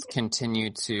 And just continue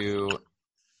to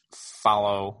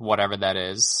follow whatever that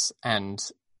is, and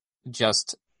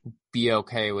just be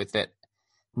okay with it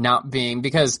not being,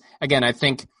 because again, I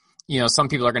think, some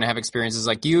people are going to have experiences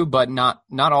like you, but not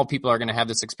all people are going to have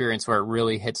this experience where it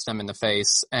really hits them in the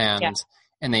face and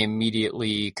they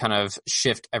immediately kind of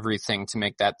shift everything to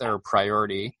make that their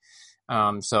priority.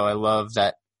 So I love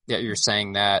that you're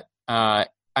saying that.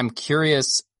 I'm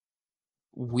curious,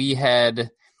 we had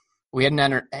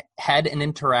an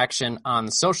interaction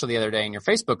on social the other day in your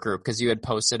Facebook group because you had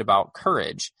posted about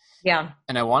courage. Yeah.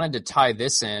 And I wanted to tie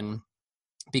this in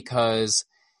because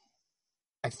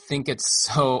I think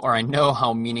I know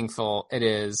how meaningful it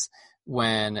is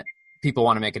when people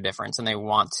want to make a difference and they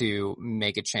want to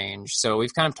make a change. So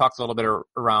we've kind of talked a little bit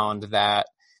around that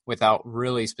without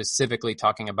really specifically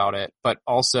talking about it, but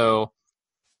also,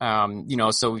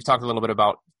 so we've talked a little bit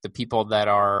about the people that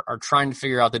are trying to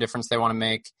figure out the difference they want to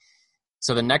make.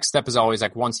 So the next step is always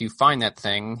like, once you find that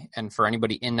thing, and for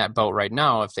anybody in that boat right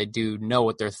now, if they do know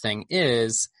what their thing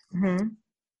is, mm-hmm.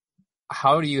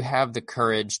 How do you have the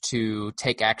courage to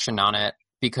take action on it?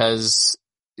 Because,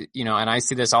 and I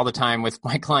see this all the time with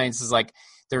my clients, is like,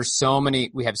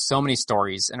 we have so many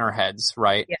stories in our heads,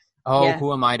 right? Yeah.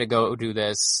 Who am I to go do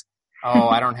this?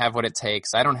 I don't have what it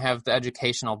takes. I don't have the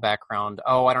educational background.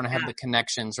 I don't have the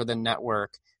connections or the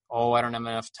network. I don't have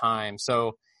enough time.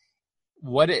 So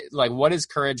what does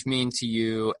courage mean to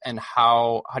you, and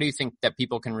how do you think that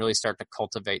people can really start to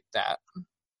cultivate that?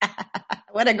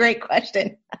 What a great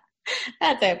question.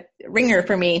 That's a ringer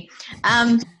for me.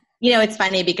 It's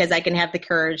funny because I can have the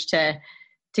courage to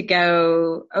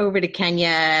go over to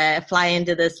Kenya, fly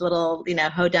into this little,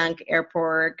 Hodunk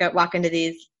airport, walk into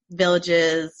these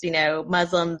villages,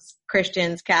 Muslims,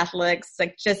 Christians, Catholics,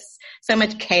 like just so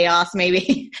much chaos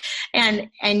maybe. And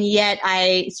yet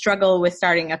I struggle with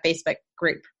starting a Facebook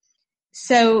group.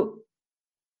 So,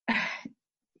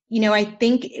 I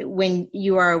think when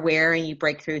you are aware and you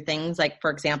break through things, like, for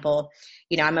example,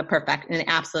 I'm an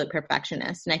absolute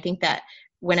perfectionist. And I think that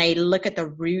when I look at the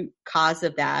root cause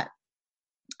of that,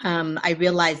 I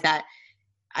realized that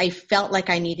I felt like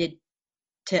I needed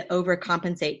to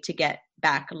overcompensate to get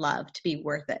back love, to be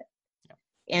worth it. Yeah.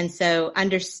 And so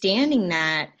understanding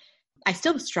that, I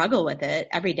still struggle with it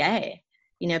every day,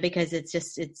 because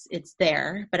it's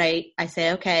there. But I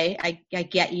say, okay, I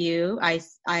get you.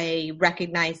 I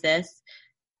recognize this.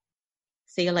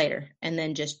 See you later. And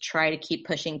then just try to keep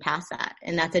pushing past that.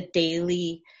 And that's a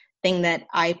daily thing that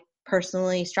I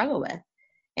personally struggle with.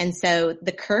 And so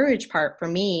the courage part for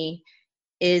me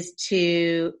is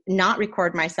to not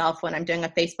record myself when I'm doing a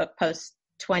Facebook post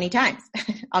 20 times.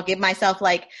 I'll give myself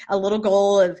like a little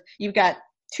goal of, you've got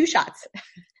 2 shots,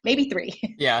 maybe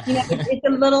 3. Yeah. It's the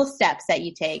little steps that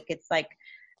you take. It's like,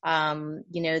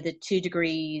 the 2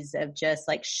 degrees of just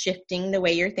like shifting the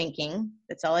way you're thinking.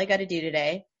 That's all I got to do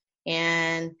today.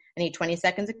 And I need 20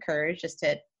 seconds of courage just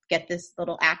to get this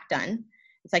little act done.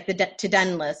 It's like the to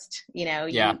done list, you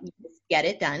just get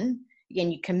it done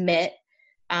and you commit.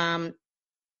 And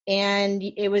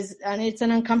it's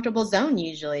an uncomfortable zone.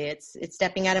 Usually it's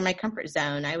stepping out of my comfort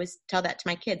zone. I always tell that to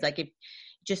my kids, like, if you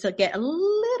just get a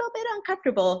little bit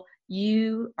uncomfortable,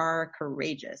 you are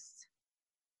courageous.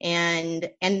 And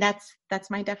that's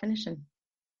my definition.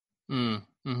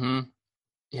 Mm-hmm.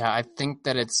 Yeah. I think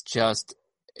that it's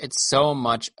so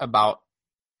much about,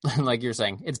 like you're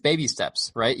saying, it's baby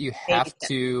steps, right? You have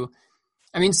to,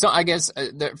 so I guess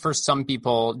for some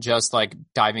people, just like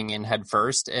diving in head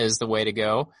first is the way to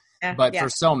go. Yeah, but for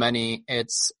so many,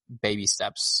 it's baby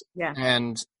steps. Yeah.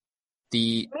 And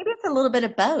maybe it's a little bit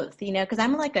of both, because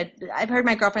I've heard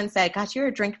my girlfriend say, gosh, you're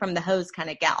a drink from the hose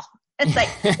kind of gal. It's like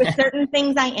with certain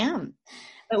things I am.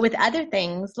 But with other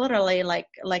things, literally like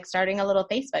starting a little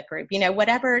Facebook group,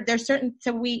 whatever, there's certain,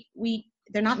 so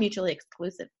they're not mutually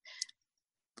exclusive.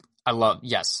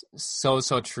 Yes, so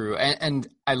true. And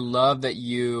I love that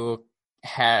you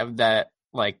have that,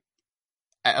 like,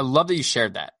 I love that you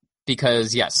shared that,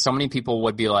 because yes, so many people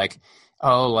would be like,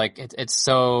 oh, like it's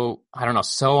so, I don't know,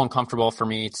 so uncomfortable for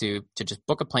me to just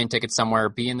book a plane ticket somewhere,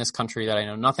 be in this country that I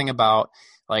know nothing about,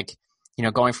 like,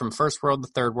 going from first world to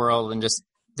third world, and just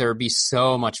there would be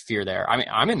so much fear there. I mean,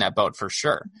 I'm in that boat for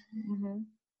sure. Mm-hmm.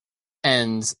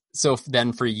 And so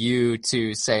then for you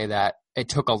to say that it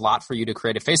took a lot for you to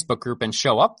create a Facebook group and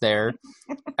show up there,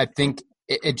 I think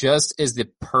it just is the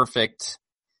perfect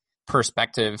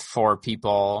perspective for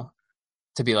people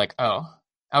to be like, oh,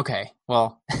 okay,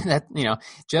 well, that,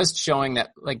 just showing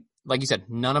that, like you said,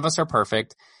 none of us are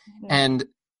perfect. Mm-hmm. And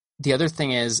the other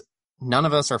thing is, none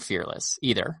of us are fearless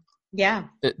either. Yeah.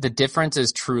 The difference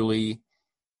is truly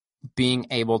being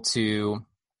able to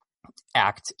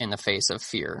act in the face of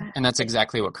fear. And that's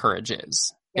exactly what courage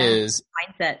is. Yeah. Is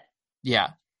mindset. Yeah.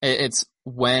 It's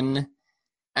when,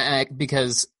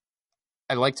 because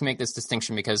I like to make this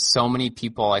distinction, because so many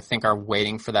people, I think, are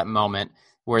waiting for that moment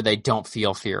where they don't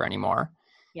feel fear anymore.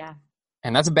 Yeah.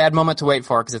 And that's a bad moment to wait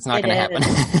for, because it's not going to happen.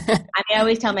 I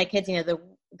always tell my kids,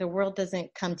 the world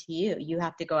doesn't come to you. You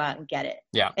have to go out and get it.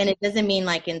 Yeah. And it doesn't mean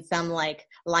like in some like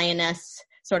lioness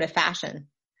sort of fashion.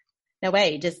 No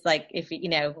way. Just like if,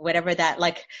 whatever that,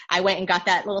 like I went and got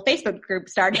that little Facebook group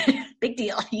started, big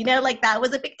deal, like that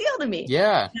was a big deal to me.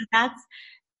 Yeah.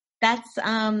 That's,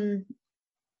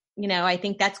 I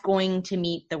think that's going to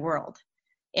meet the world.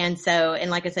 And so, and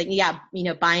like I said, yeah,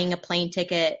 buying a plane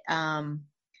ticket,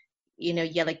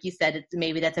 like you said,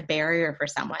 maybe that's a barrier for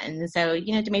someone. And so,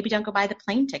 maybe don't go buy the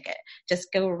plane ticket.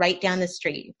 Just go right down the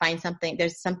street, find something.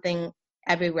 There's something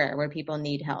everywhere where people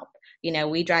need help.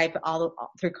 We drive all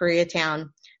through Koreatown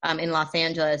in Los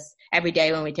Angeles every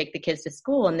day when we take the kids to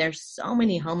school, and there's so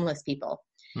many homeless people.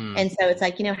 And so it's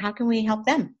like, how can we help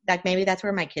them? Like maybe that's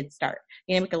where my kids start.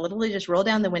 We can literally just roll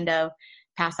down the window,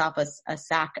 pass off a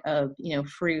sack of,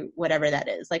 fruit, whatever that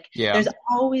is. Like there's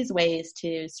always ways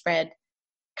to spread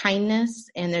kindness,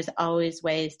 and there's always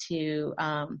ways to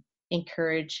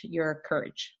encourage your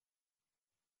courage.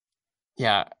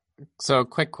 Yeah. So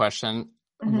quick question.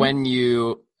 Mm-hmm.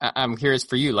 When I'm curious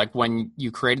for you, like when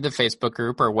you created the Facebook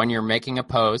group or when you're making a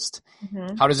post,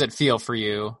 mm-hmm. how does it feel for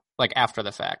you, like after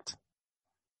the fact?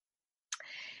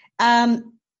 Yeah,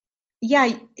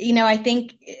 I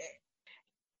think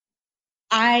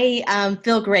I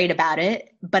feel great about it,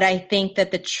 but I think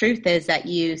that the truth is that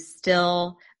you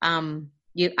still,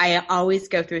 I always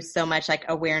go through so much like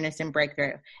awareness and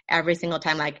breakthrough every single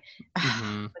time. Like,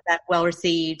 mm-hmm. Was that well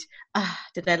received?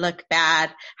 Did I look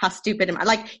bad? How stupid am I?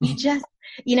 Like you just,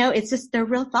 it's just the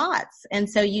real thoughts. And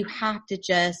so you have to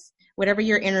just, whatever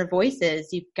your inner voice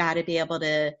is, you've got to be able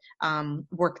to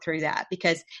work through that,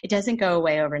 because it doesn't go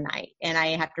away overnight. And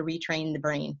I have to retrain the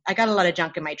brain. I got a lot of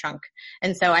junk in my trunk.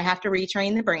 And so I have to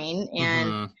retrain the brain. And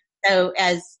mm-hmm. so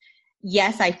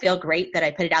yes, I feel great that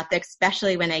I put it out there,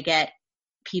 especially when I get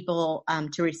people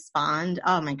to respond.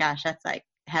 Oh my gosh, that's like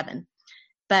heaven.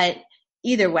 But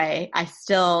either way, I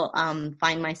still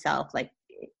find myself like,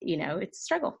 it's a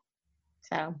struggle.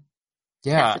 So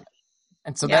yeah.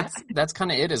 And so that's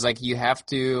kind of it, is like you have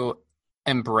to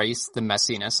embrace the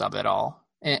messiness of it all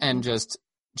and just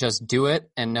do it,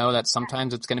 and know that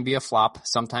sometimes it's going to be a flop,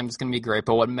 sometimes it's going to be great,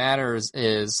 but what matters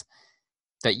is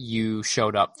that you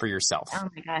showed up for yourself. Oh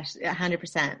my gosh,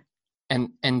 100%.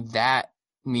 And that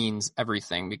means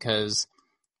everything, because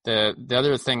the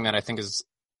other thing that I think is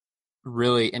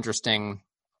really interesting,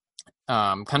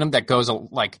 kind of that goes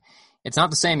like, it's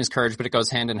not the same as courage, but it goes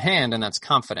hand in hand, and that's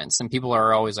confidence. And people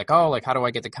are always like, oh, like, how do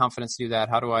I get the confidence to do that?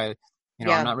 How do I,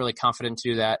 I'm not really confident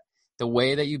to do that. The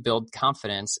way that you build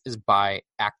confidence is by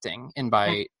acting and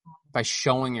by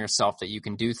showing yourself that you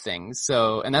can do things.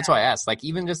 So, and that's why I asked, like,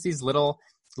 even just these little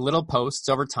posts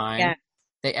over time,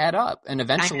 they add up, and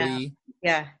eventually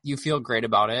you feel great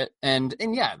about it. And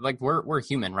yeah, like we're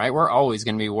human, right? We're always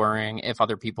going to be worrying if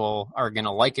other people are going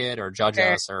to like it or judge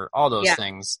us or all those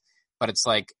things. But it's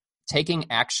like,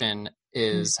 taking action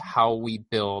is how we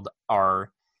build how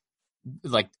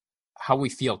we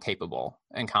feel capable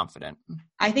and confident.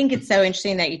 I think it's so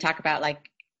interesting that you talk about like,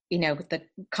 with the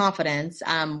confidence.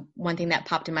 One thing that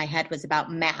popped in my head was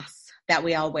about masks that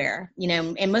we all wear,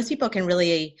 and most people can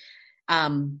really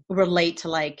relate to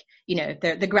like,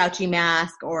 the grouchy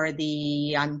mask or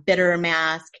the bitter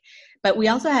mask. But we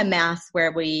also have masks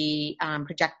where we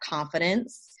project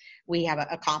confidence. We have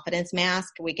a confidence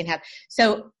mask we can have.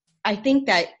 So I think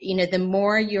that, the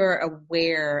more you're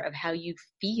aware of how you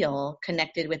feel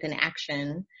connected with an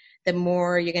action, the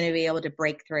more you're going to be able to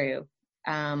break through.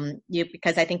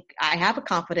 Because I think I have a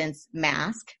confidence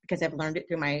mask because I've learned it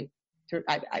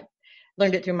I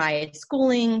learned it through my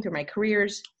schooling, through my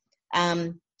careers.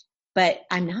 But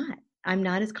I'm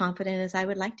not as confident as I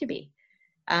would like to be.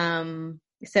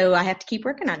 So I have to keep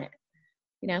working on it.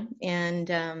 and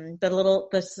the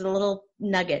little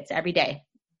nuggets every day.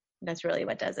 That's really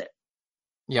what does it.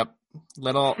 Yep.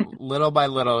 Little by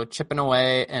little, chipping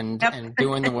away and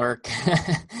doing the work.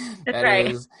 That's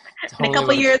right. Totally in a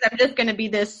couple of years, I'm just going to be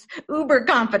this uber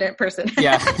confident person.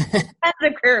 Yeah. That's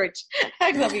the courage.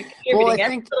 I'll be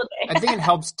I think it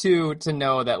helps too, to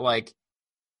know that like,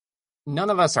 none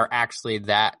of us are actually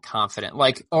that confident.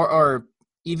 Like, or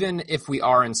even if we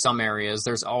are in some areas,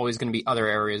 there's always going to be other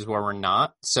areas where we're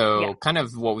not. So kind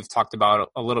of what we've talked about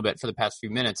a little bit for the past few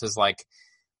minutes is like,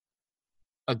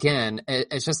 again,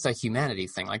 it's just a humanity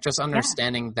thing. Like just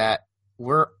understanding that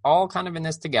we're all kind of in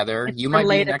this together. You might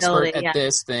be an expert at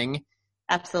this thing.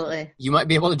 Absolutely. You might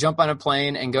be able to jump on a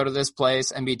plane and go to this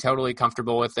place and be totally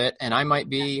comfortable with it. And I might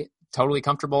be totally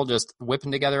comfortable just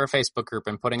whipping together a Facebook group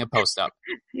and putting a post up.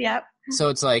 Yep. So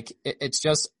it's like, it's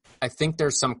just, I think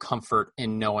there's some comfort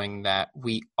in knowing that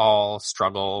we all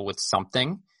struggle with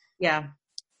something. Yeah.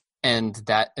 And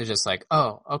that is just like,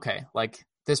 oh, okay. Like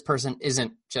this person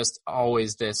isn't just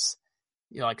always this,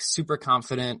 like super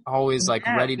confident, always like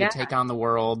ready to take on the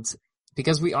world,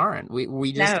 because we aren't.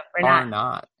 We just are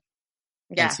not.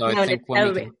 Yeah. And so I think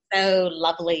it's so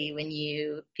lovely when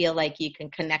you feel like you can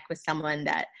connect with someone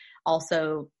that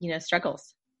also,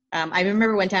 struggles. I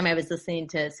remember one time I was listening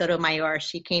to Sotomayor.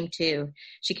 She came to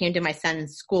my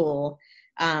son's school.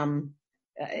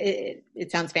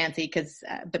 It sounds fancy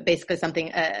but basically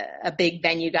a big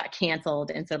venue got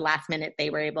canceled. And so last minute they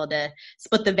were able to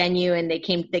split the venue and they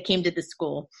came to the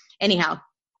school. Anyhow,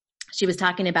 she was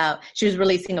talking about, she was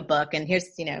releasing a book, and here's,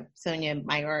 Sonia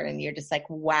Mayor, and you're just like,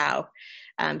 wow.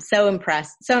 So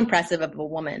impressive of a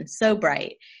woman, so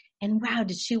bright. And wow,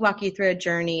 did she walk you through a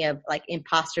journey of like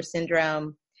imposter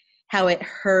syndrome, how it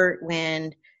hurt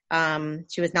when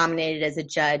she was nominated as a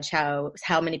judge, how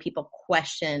many people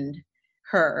questioned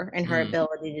her and her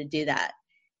ability to do that.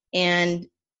 And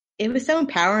it was so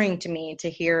empowering to me to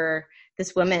hear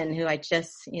this woman who I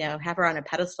just, have her on a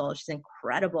pedestal. She's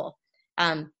incredible.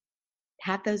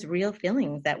 Have those real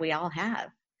feelings that we all have.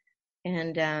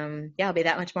 And I'll be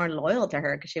that much more loyal to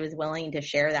her because she was willing to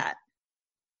share that.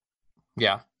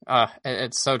 Yeah.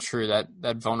 It's so true that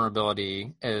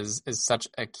vulnerability is such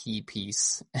a key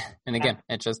piece. And again,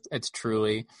 it's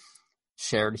truly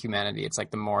shared humanity. It's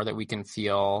like the more that we can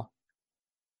feel,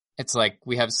 it's like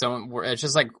we have it's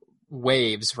just like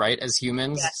waves, right? As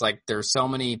humans, it's like there's so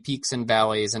many peaks and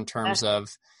valleys in terms of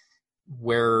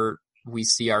where we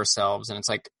see ourselves. And it's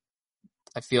like,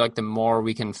 I feel like the more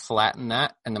we can flatten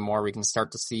that and the more we can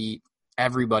start to see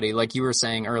everybody, like you were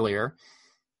saying earlier,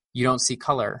 you don't see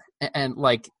color. And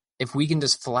like, if we can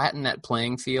just flatten that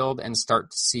playing field and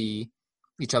start to see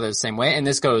each other the same way, and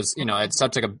this goes, it's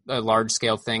such like a large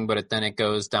scale thing, but then it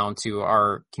goes down to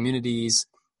our communities,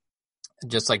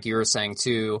 just like you were saying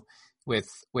too, with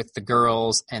the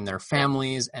girls and their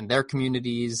families and their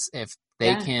communities. If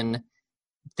they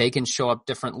can show up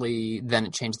differently, then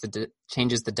it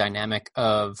changes the dynamic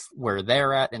of where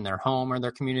they're at in their home or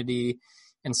their community.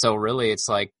 And so really it's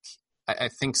like, I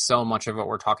think so much of what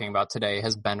we're talking about today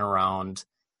has been around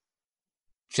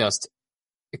just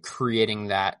creating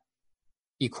that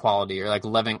equality, or like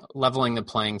leveling the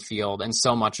playing field. And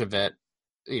so much of it,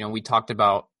 we talked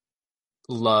about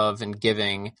love and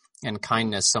giving and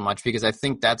kindness so much because I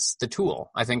think that's the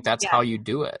tool. I think that's how you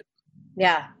do it.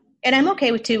 Yeah. And I'm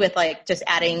okay with like just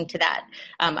adding to that.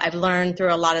 I've learned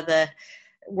through a lot of the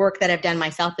work that I've done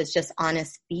myself is just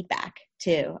honest feedback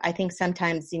too. I think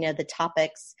sometimes, the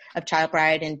topics of child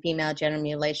bride and female genital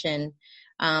mutilation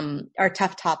are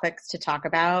tough topics to talk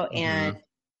about. Mm-hmm. And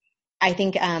I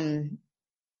think,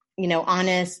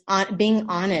 being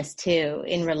honest too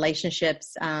in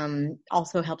relationships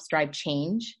also helps drive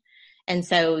change. And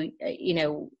so,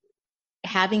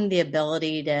 having the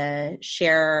ability to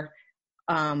share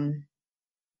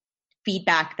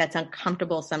feedback that's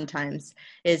uncomfortable sometimes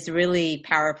is really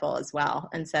powerful as well.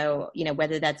 And so,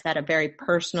 whether that's at a very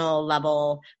personal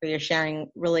level where you're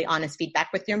sharing really honest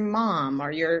feedback with your mom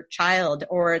or your child,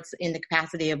 or it's in the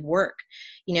capacity of work,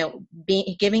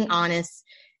 giving honest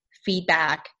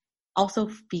feedback also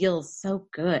feels so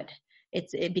good.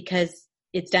 Because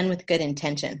it's done with good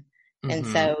intention. Mm-hmm. And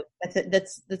so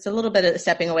that's a little bit of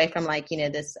stepping away from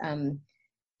this,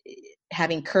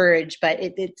 having courage, but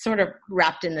it's sort of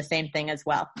wrapped in the same thing as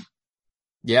well.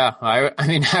 Yeah.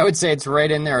 I would say it's right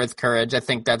in there with courage. I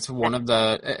think that's one of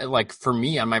the, for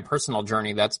me on my personal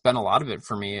journey, that's been a lot of it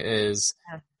for me is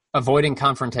avoiding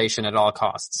confrontation at all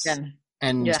costs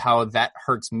and how that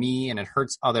hurts me and it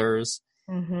hurts others.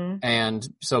 Mm-hmm. And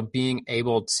so being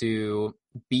able to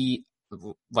be,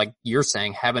 like you're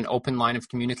saying, have an open line of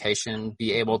communication,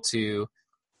 be able to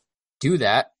do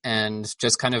that and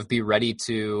just kind of be ready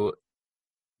to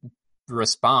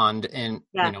respond in,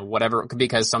 whatever,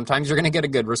 because sometimes you're going to get a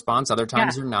good response. Other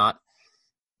times you're not,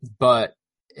 but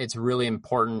it's really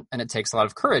important. And it takes a lot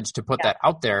of courage to put that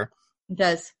out there. It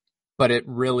does. But it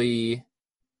really,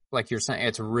 like you're saying,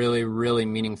 it's really, really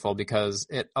meaningful because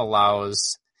it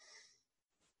allows,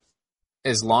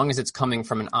 as long as it's coming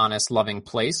from an honest, loving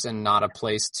place and not a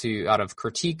place out of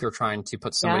critique or trying to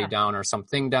put somebody down or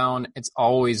something down, it's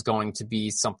always going to be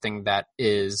something that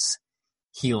is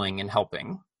healing and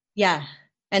helping. Yeah.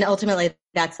 And ultimately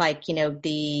that's like,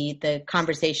 the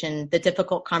conversation, the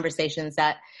difficult conversations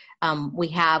that we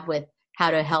have with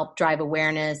how to help drive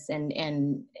awareness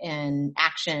and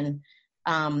action.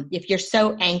 If you're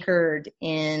so anchored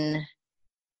in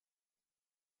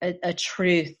a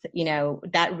truth,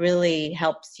 that really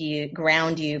helps you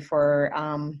ground you for,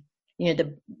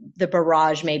 the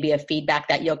barrage maybe of feedback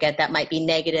that you'll get that might be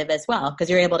negative as well, because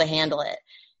you're able to handle it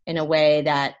in a way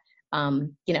that,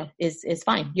 is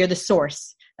fine. You're the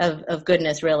source of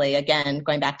goodness, really. Again,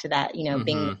 going back to that, being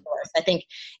the source. I think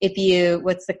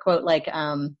what's the quote? Like,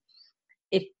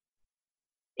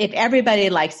 if everybody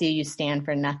likes you, you stand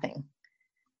for nothing.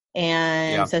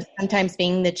 And so sometimes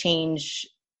being the change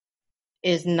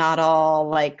is not all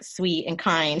like sweet and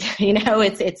kind, it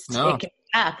can be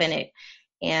tough.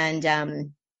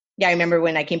 I remember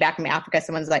when I came back from Africa,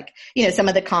 someone's like, some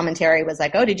of the commentary was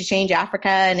like, oh, did you change Africa?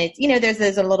 And it's,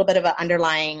 there's a little bit of an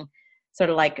underlying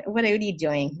sort of like, what are you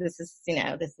doing? This is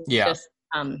just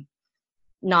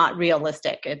not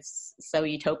realistic. It's so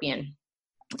utopian.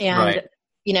 And,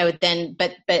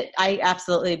 but I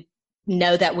absolutely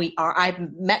know that I've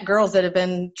met girls that have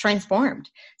been transformed.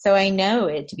 So I know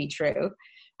it to be true.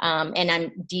 And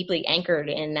I'm deeply anchored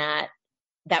in that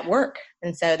work.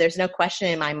 And so there's no question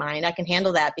in my mind. I can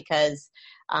handle that because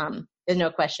there's no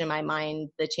question in my mind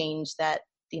the change that,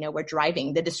 we're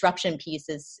driving. The disruption piece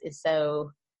is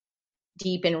so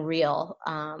deep and real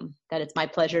that it's my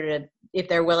pleasure to, if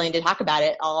they're willing to talk about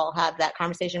it, I'll have that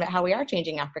conversation about how we are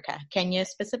changing Africa, Kenya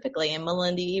specifically, and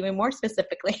Malindi even more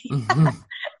specifically.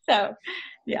 So,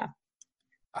 yeah.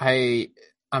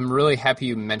 I'm really happy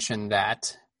you mentioned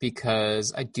that,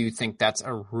 because I do think that's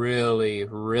a really,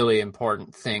 really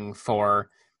important thing for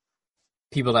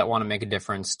people that want to make a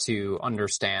difference to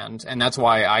understand. And that's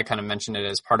why I kind of mentioned it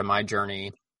as part of my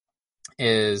journey,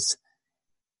 is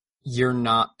you're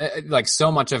not, like,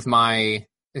 so much of my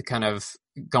kind of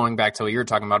going back to what you were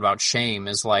talking about shame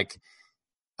is like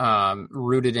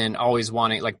rooted in always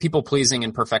wanting, like, people pleasing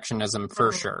and perfectionism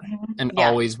for sure. And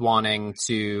always wanting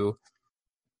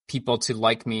people to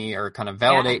like me or kind of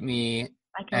validate me.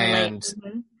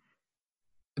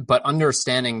 But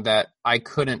understanding that I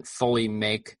couldn't fully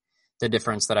make the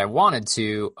difference that I wanted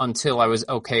to until I was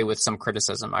okay with some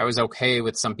criticism. I was okay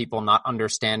with some people not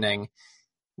understanding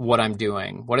what I'm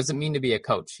doing. What does it mean to be a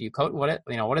coach? You coach, what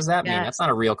does that mean? That's not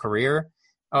a real career.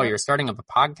 Oh, you're starting up a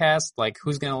podcast. Like,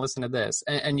 who's going to listen to this?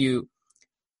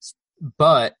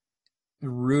 But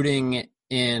rooting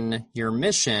in your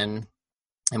mission,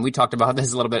 and we talked about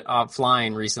this a little bit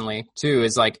offline recently too,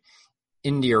 is like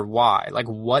into your why. Like,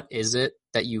 what is it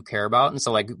that you care about? And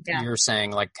so like you're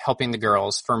saying, like, helping the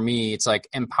girls, for me, it's like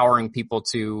empowering people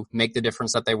to make the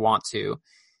difference that they want to.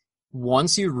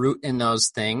 Once you root in those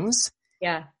things,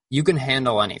 you can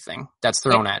handle anything that's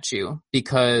thrown at you,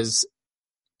 because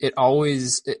it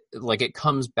always it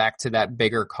comes back to that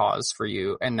bigger cause for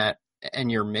you and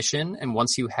your mission. And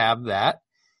once you have that,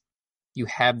 you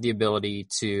have the ability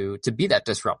to be that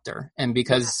disruptor. And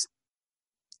because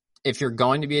if you're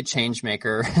going to be a change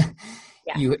maker,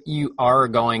 you are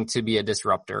going to be a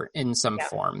disruptor in some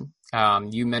form.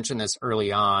 You mentioned this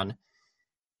early on.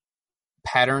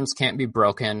 Patterns can't be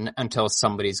broken until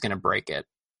somebody's going to break it.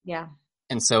 Yeah.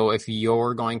 And so if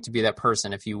you're going to be that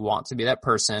person, if you want to be that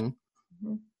person,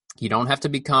 you don't have to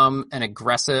become an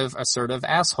aggressive, assertive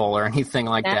asshole or anything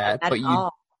like that.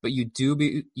 But you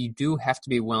do have to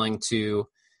be willing to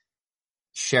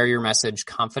share your message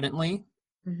confidently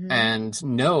and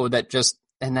know that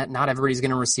that not everybody's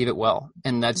going to receive it well.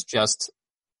 And that's just,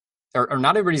 or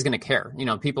not everybody's going to care.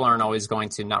 People aren't always going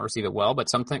to not receive it well, but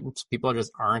sometimes people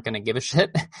just aren't going to give a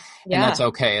shit. And that's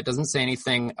okay. It doesn't say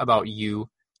anything about you.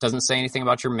 It doesn't say anything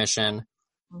about your mission.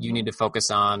 You need to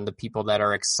focus on the people that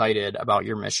are excited about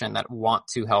your mission, that want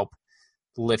to help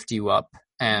lift you up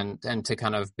and to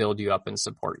kind of build you up and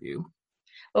support you.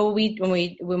 Well,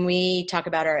 when we talk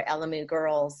about our LMU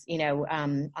girls,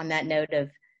 on that note of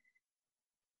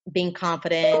being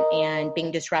confident and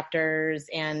being disruptors,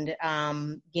 and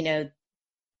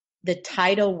the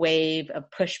tidal wave of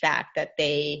pushback that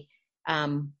they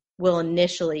will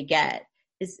initially get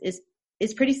is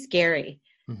pretty scary.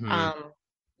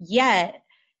 Yet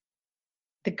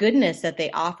the goodness that they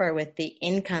offer with the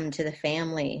income to the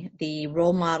family, the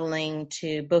role modeling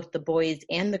to both the boys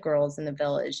and the girls in the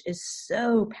village is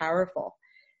so powerful.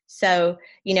 So,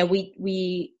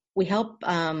 we help,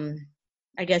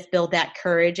 I guess, build that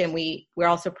courage. And we're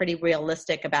also pretty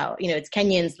realistic about, it's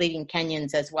Kenyans leading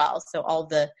Kenyans as well. So all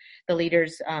the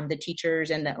leaders, the teachers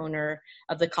and the owner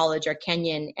of the college are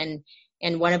Kenyan.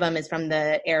 And one of them is from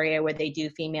the area where they do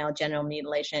female genital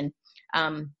mutilation.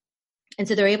 And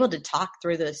so they're able to talk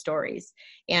through those stories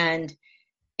and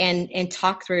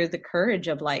talk through the courage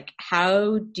of like,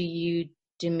 how do you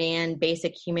demand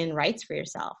basic human rights for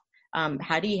yourself?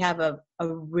 How do you have a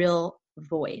real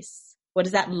voice? What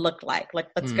does that look like? Like,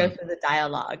 let's go through the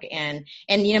dialogue and,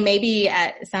 maybe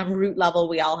at some root level,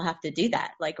 we all have to do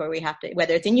that. Like, where we have to,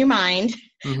 whether it's in your mind,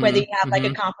 whether you have like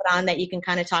a confidant that you can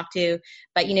kind of talk to,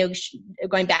 but,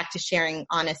 going back to sharing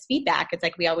honest feedback, it's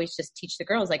like, we always just teach the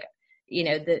girls, like,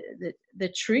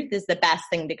 the truth is the best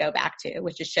thing to go back to,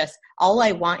 which is just, all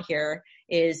I want here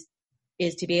is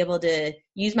to be able to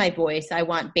use my voice. I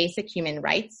want basic human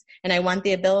rights, and I want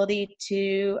the ability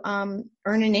to earn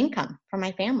an income for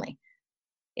my family.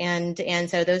 And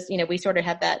so those, we sort of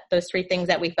have those three things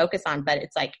that we focus on, but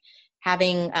it's like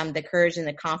having the courage and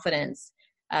the confidence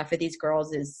for these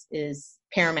girls is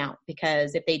paramount,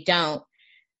 because if they don't,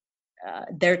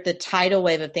 they're the tidal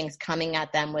wave of things coming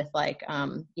at them with like,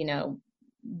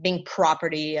 being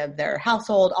property of their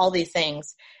household, all these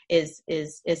things is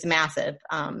massive.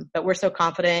 But we're so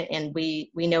confident, and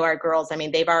we know our girls. I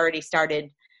mean, they've already started,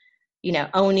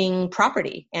 owning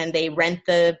property, and they rent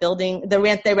the building, they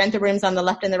rent the rooms on the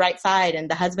left and the right side, and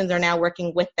the husbands are now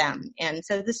working with them. And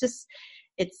so this just,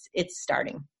 it's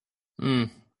starting.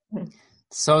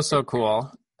 So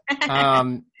cool.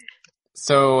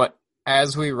 So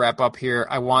as we wrap up here,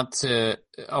 I want to,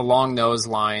 along those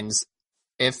lines,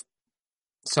 if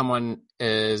someone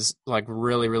is like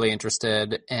really, really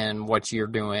interested in what you're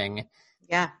doing,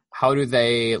 how do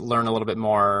they learn a little bit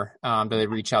more? Do they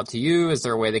reach out to you? Is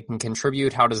there a way they can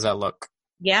contribute? How does that look?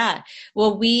 Yeah.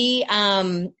 Well,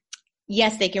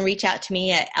 yes, they can reach out to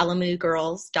me at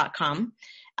elamugirls.com.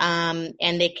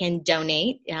 And they can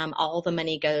donate. All the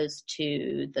money goes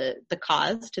to the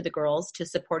cause, to the girls, to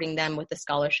supporting them with a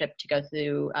scholarship to go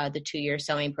through the 2-year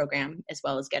sewing program, as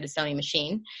well as get a sewing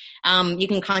machine. You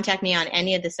can contact me on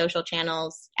any of the social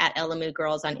channels at Elamu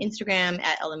Girls on Instagram,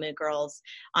 at Elamu Girls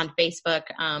on Facebook.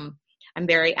 I'm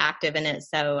very active in it.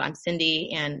 So I'm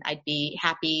Cindy, and I'd be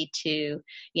happy to,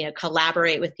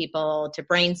 collaborate with people, to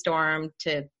brainstorm,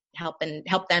 to help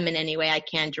them in any way I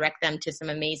can, direct them to some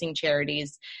amazing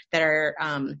charities that are,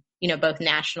 both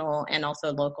national and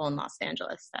also local in Los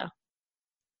Angeles. So.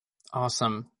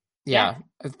 Awesome. Yeah.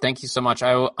 Thank you so much.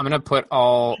 I'm going to put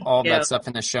all that stuff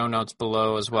in the show notes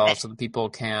below as well, so that people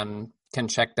can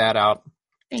check that out.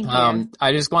 Thank you.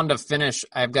 I just wanted to finish.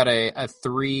 I've got a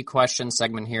 3-question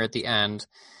segment here at the end.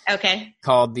 Okay.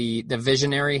 Called the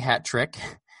visionary hat trick.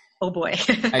 Oh boy.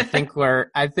 I think we're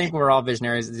all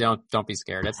visionaries. Don't be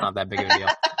scared. It's not that big of a deal.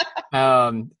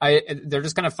 They're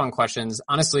just kind of fun questions.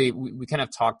 Honestly, we kind of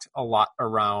talked a lot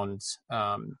around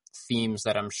themes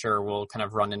that I'm sure we'll kind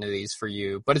of run into these for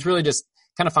you, but it's really just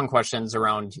kind of fun questions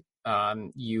around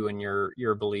you and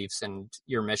your beliefs and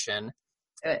your mission.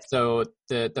 Good. So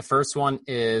the first one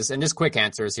is, and just quick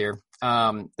answers here.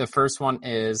 The first one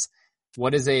is,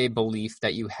 what is a belief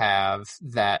that you have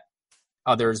that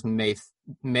others may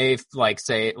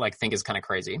think is kind of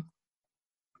crazy?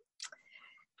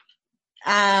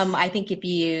 I think if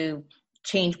you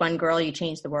change one girl, you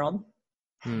change the world.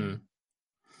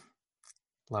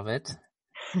 Love it.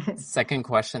 Second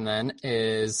question then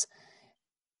is,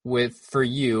 for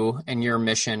you and your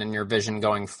mission and your vision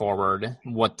going forward,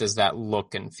 what does that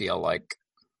look and feel like?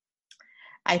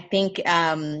 I think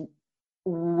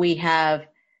we have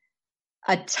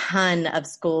a ton of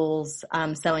schools,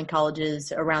 sewing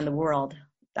colleges around the world.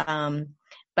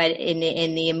 But in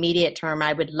the immediate term,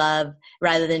 I would love,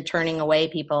 rather than turning away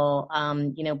people,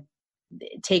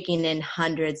 taking in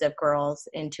hundreds of girls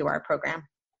into our program.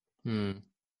 Oh,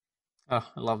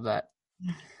 I love that.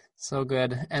 So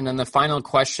good. And then the final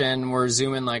question, we're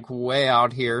zooming like way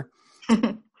out here.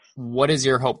 What is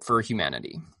your hope for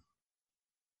humanity?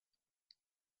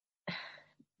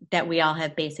 That we all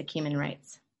have basic human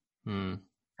rights. From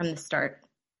the start.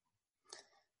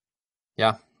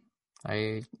 Yeah,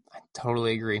 I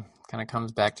totally agree. Kind of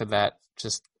comes back to that,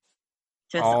 just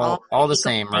all the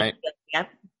same, right? Yep.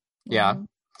 Yeah.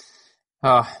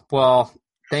 Well,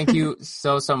 thank you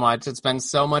so much. It's been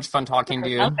so much fun talking to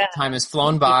you. Time has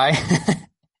flown by.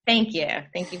 Thank you.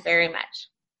 Thank you very much.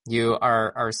 You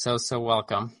are so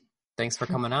welcome. Thanks for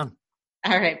coming on.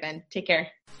 All right, Ben. Take care.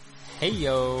 Hey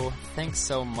yo, thanks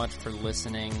so much for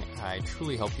listening. I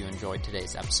truly hope you enjoyed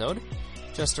today's episode.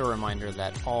 Just a reminder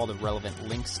that all the relevant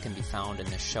links can be found in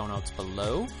the show notes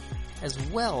below, as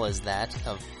well as that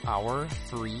of our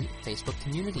free Facebook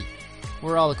community,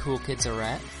 where all the cool kids are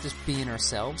at, just being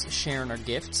ourselves, sharing our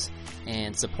gifts,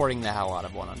 and supporting the hell out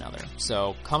of one another.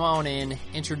 So come on in,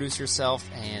 introduce yourself,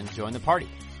 and join the party.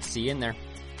 See you in there.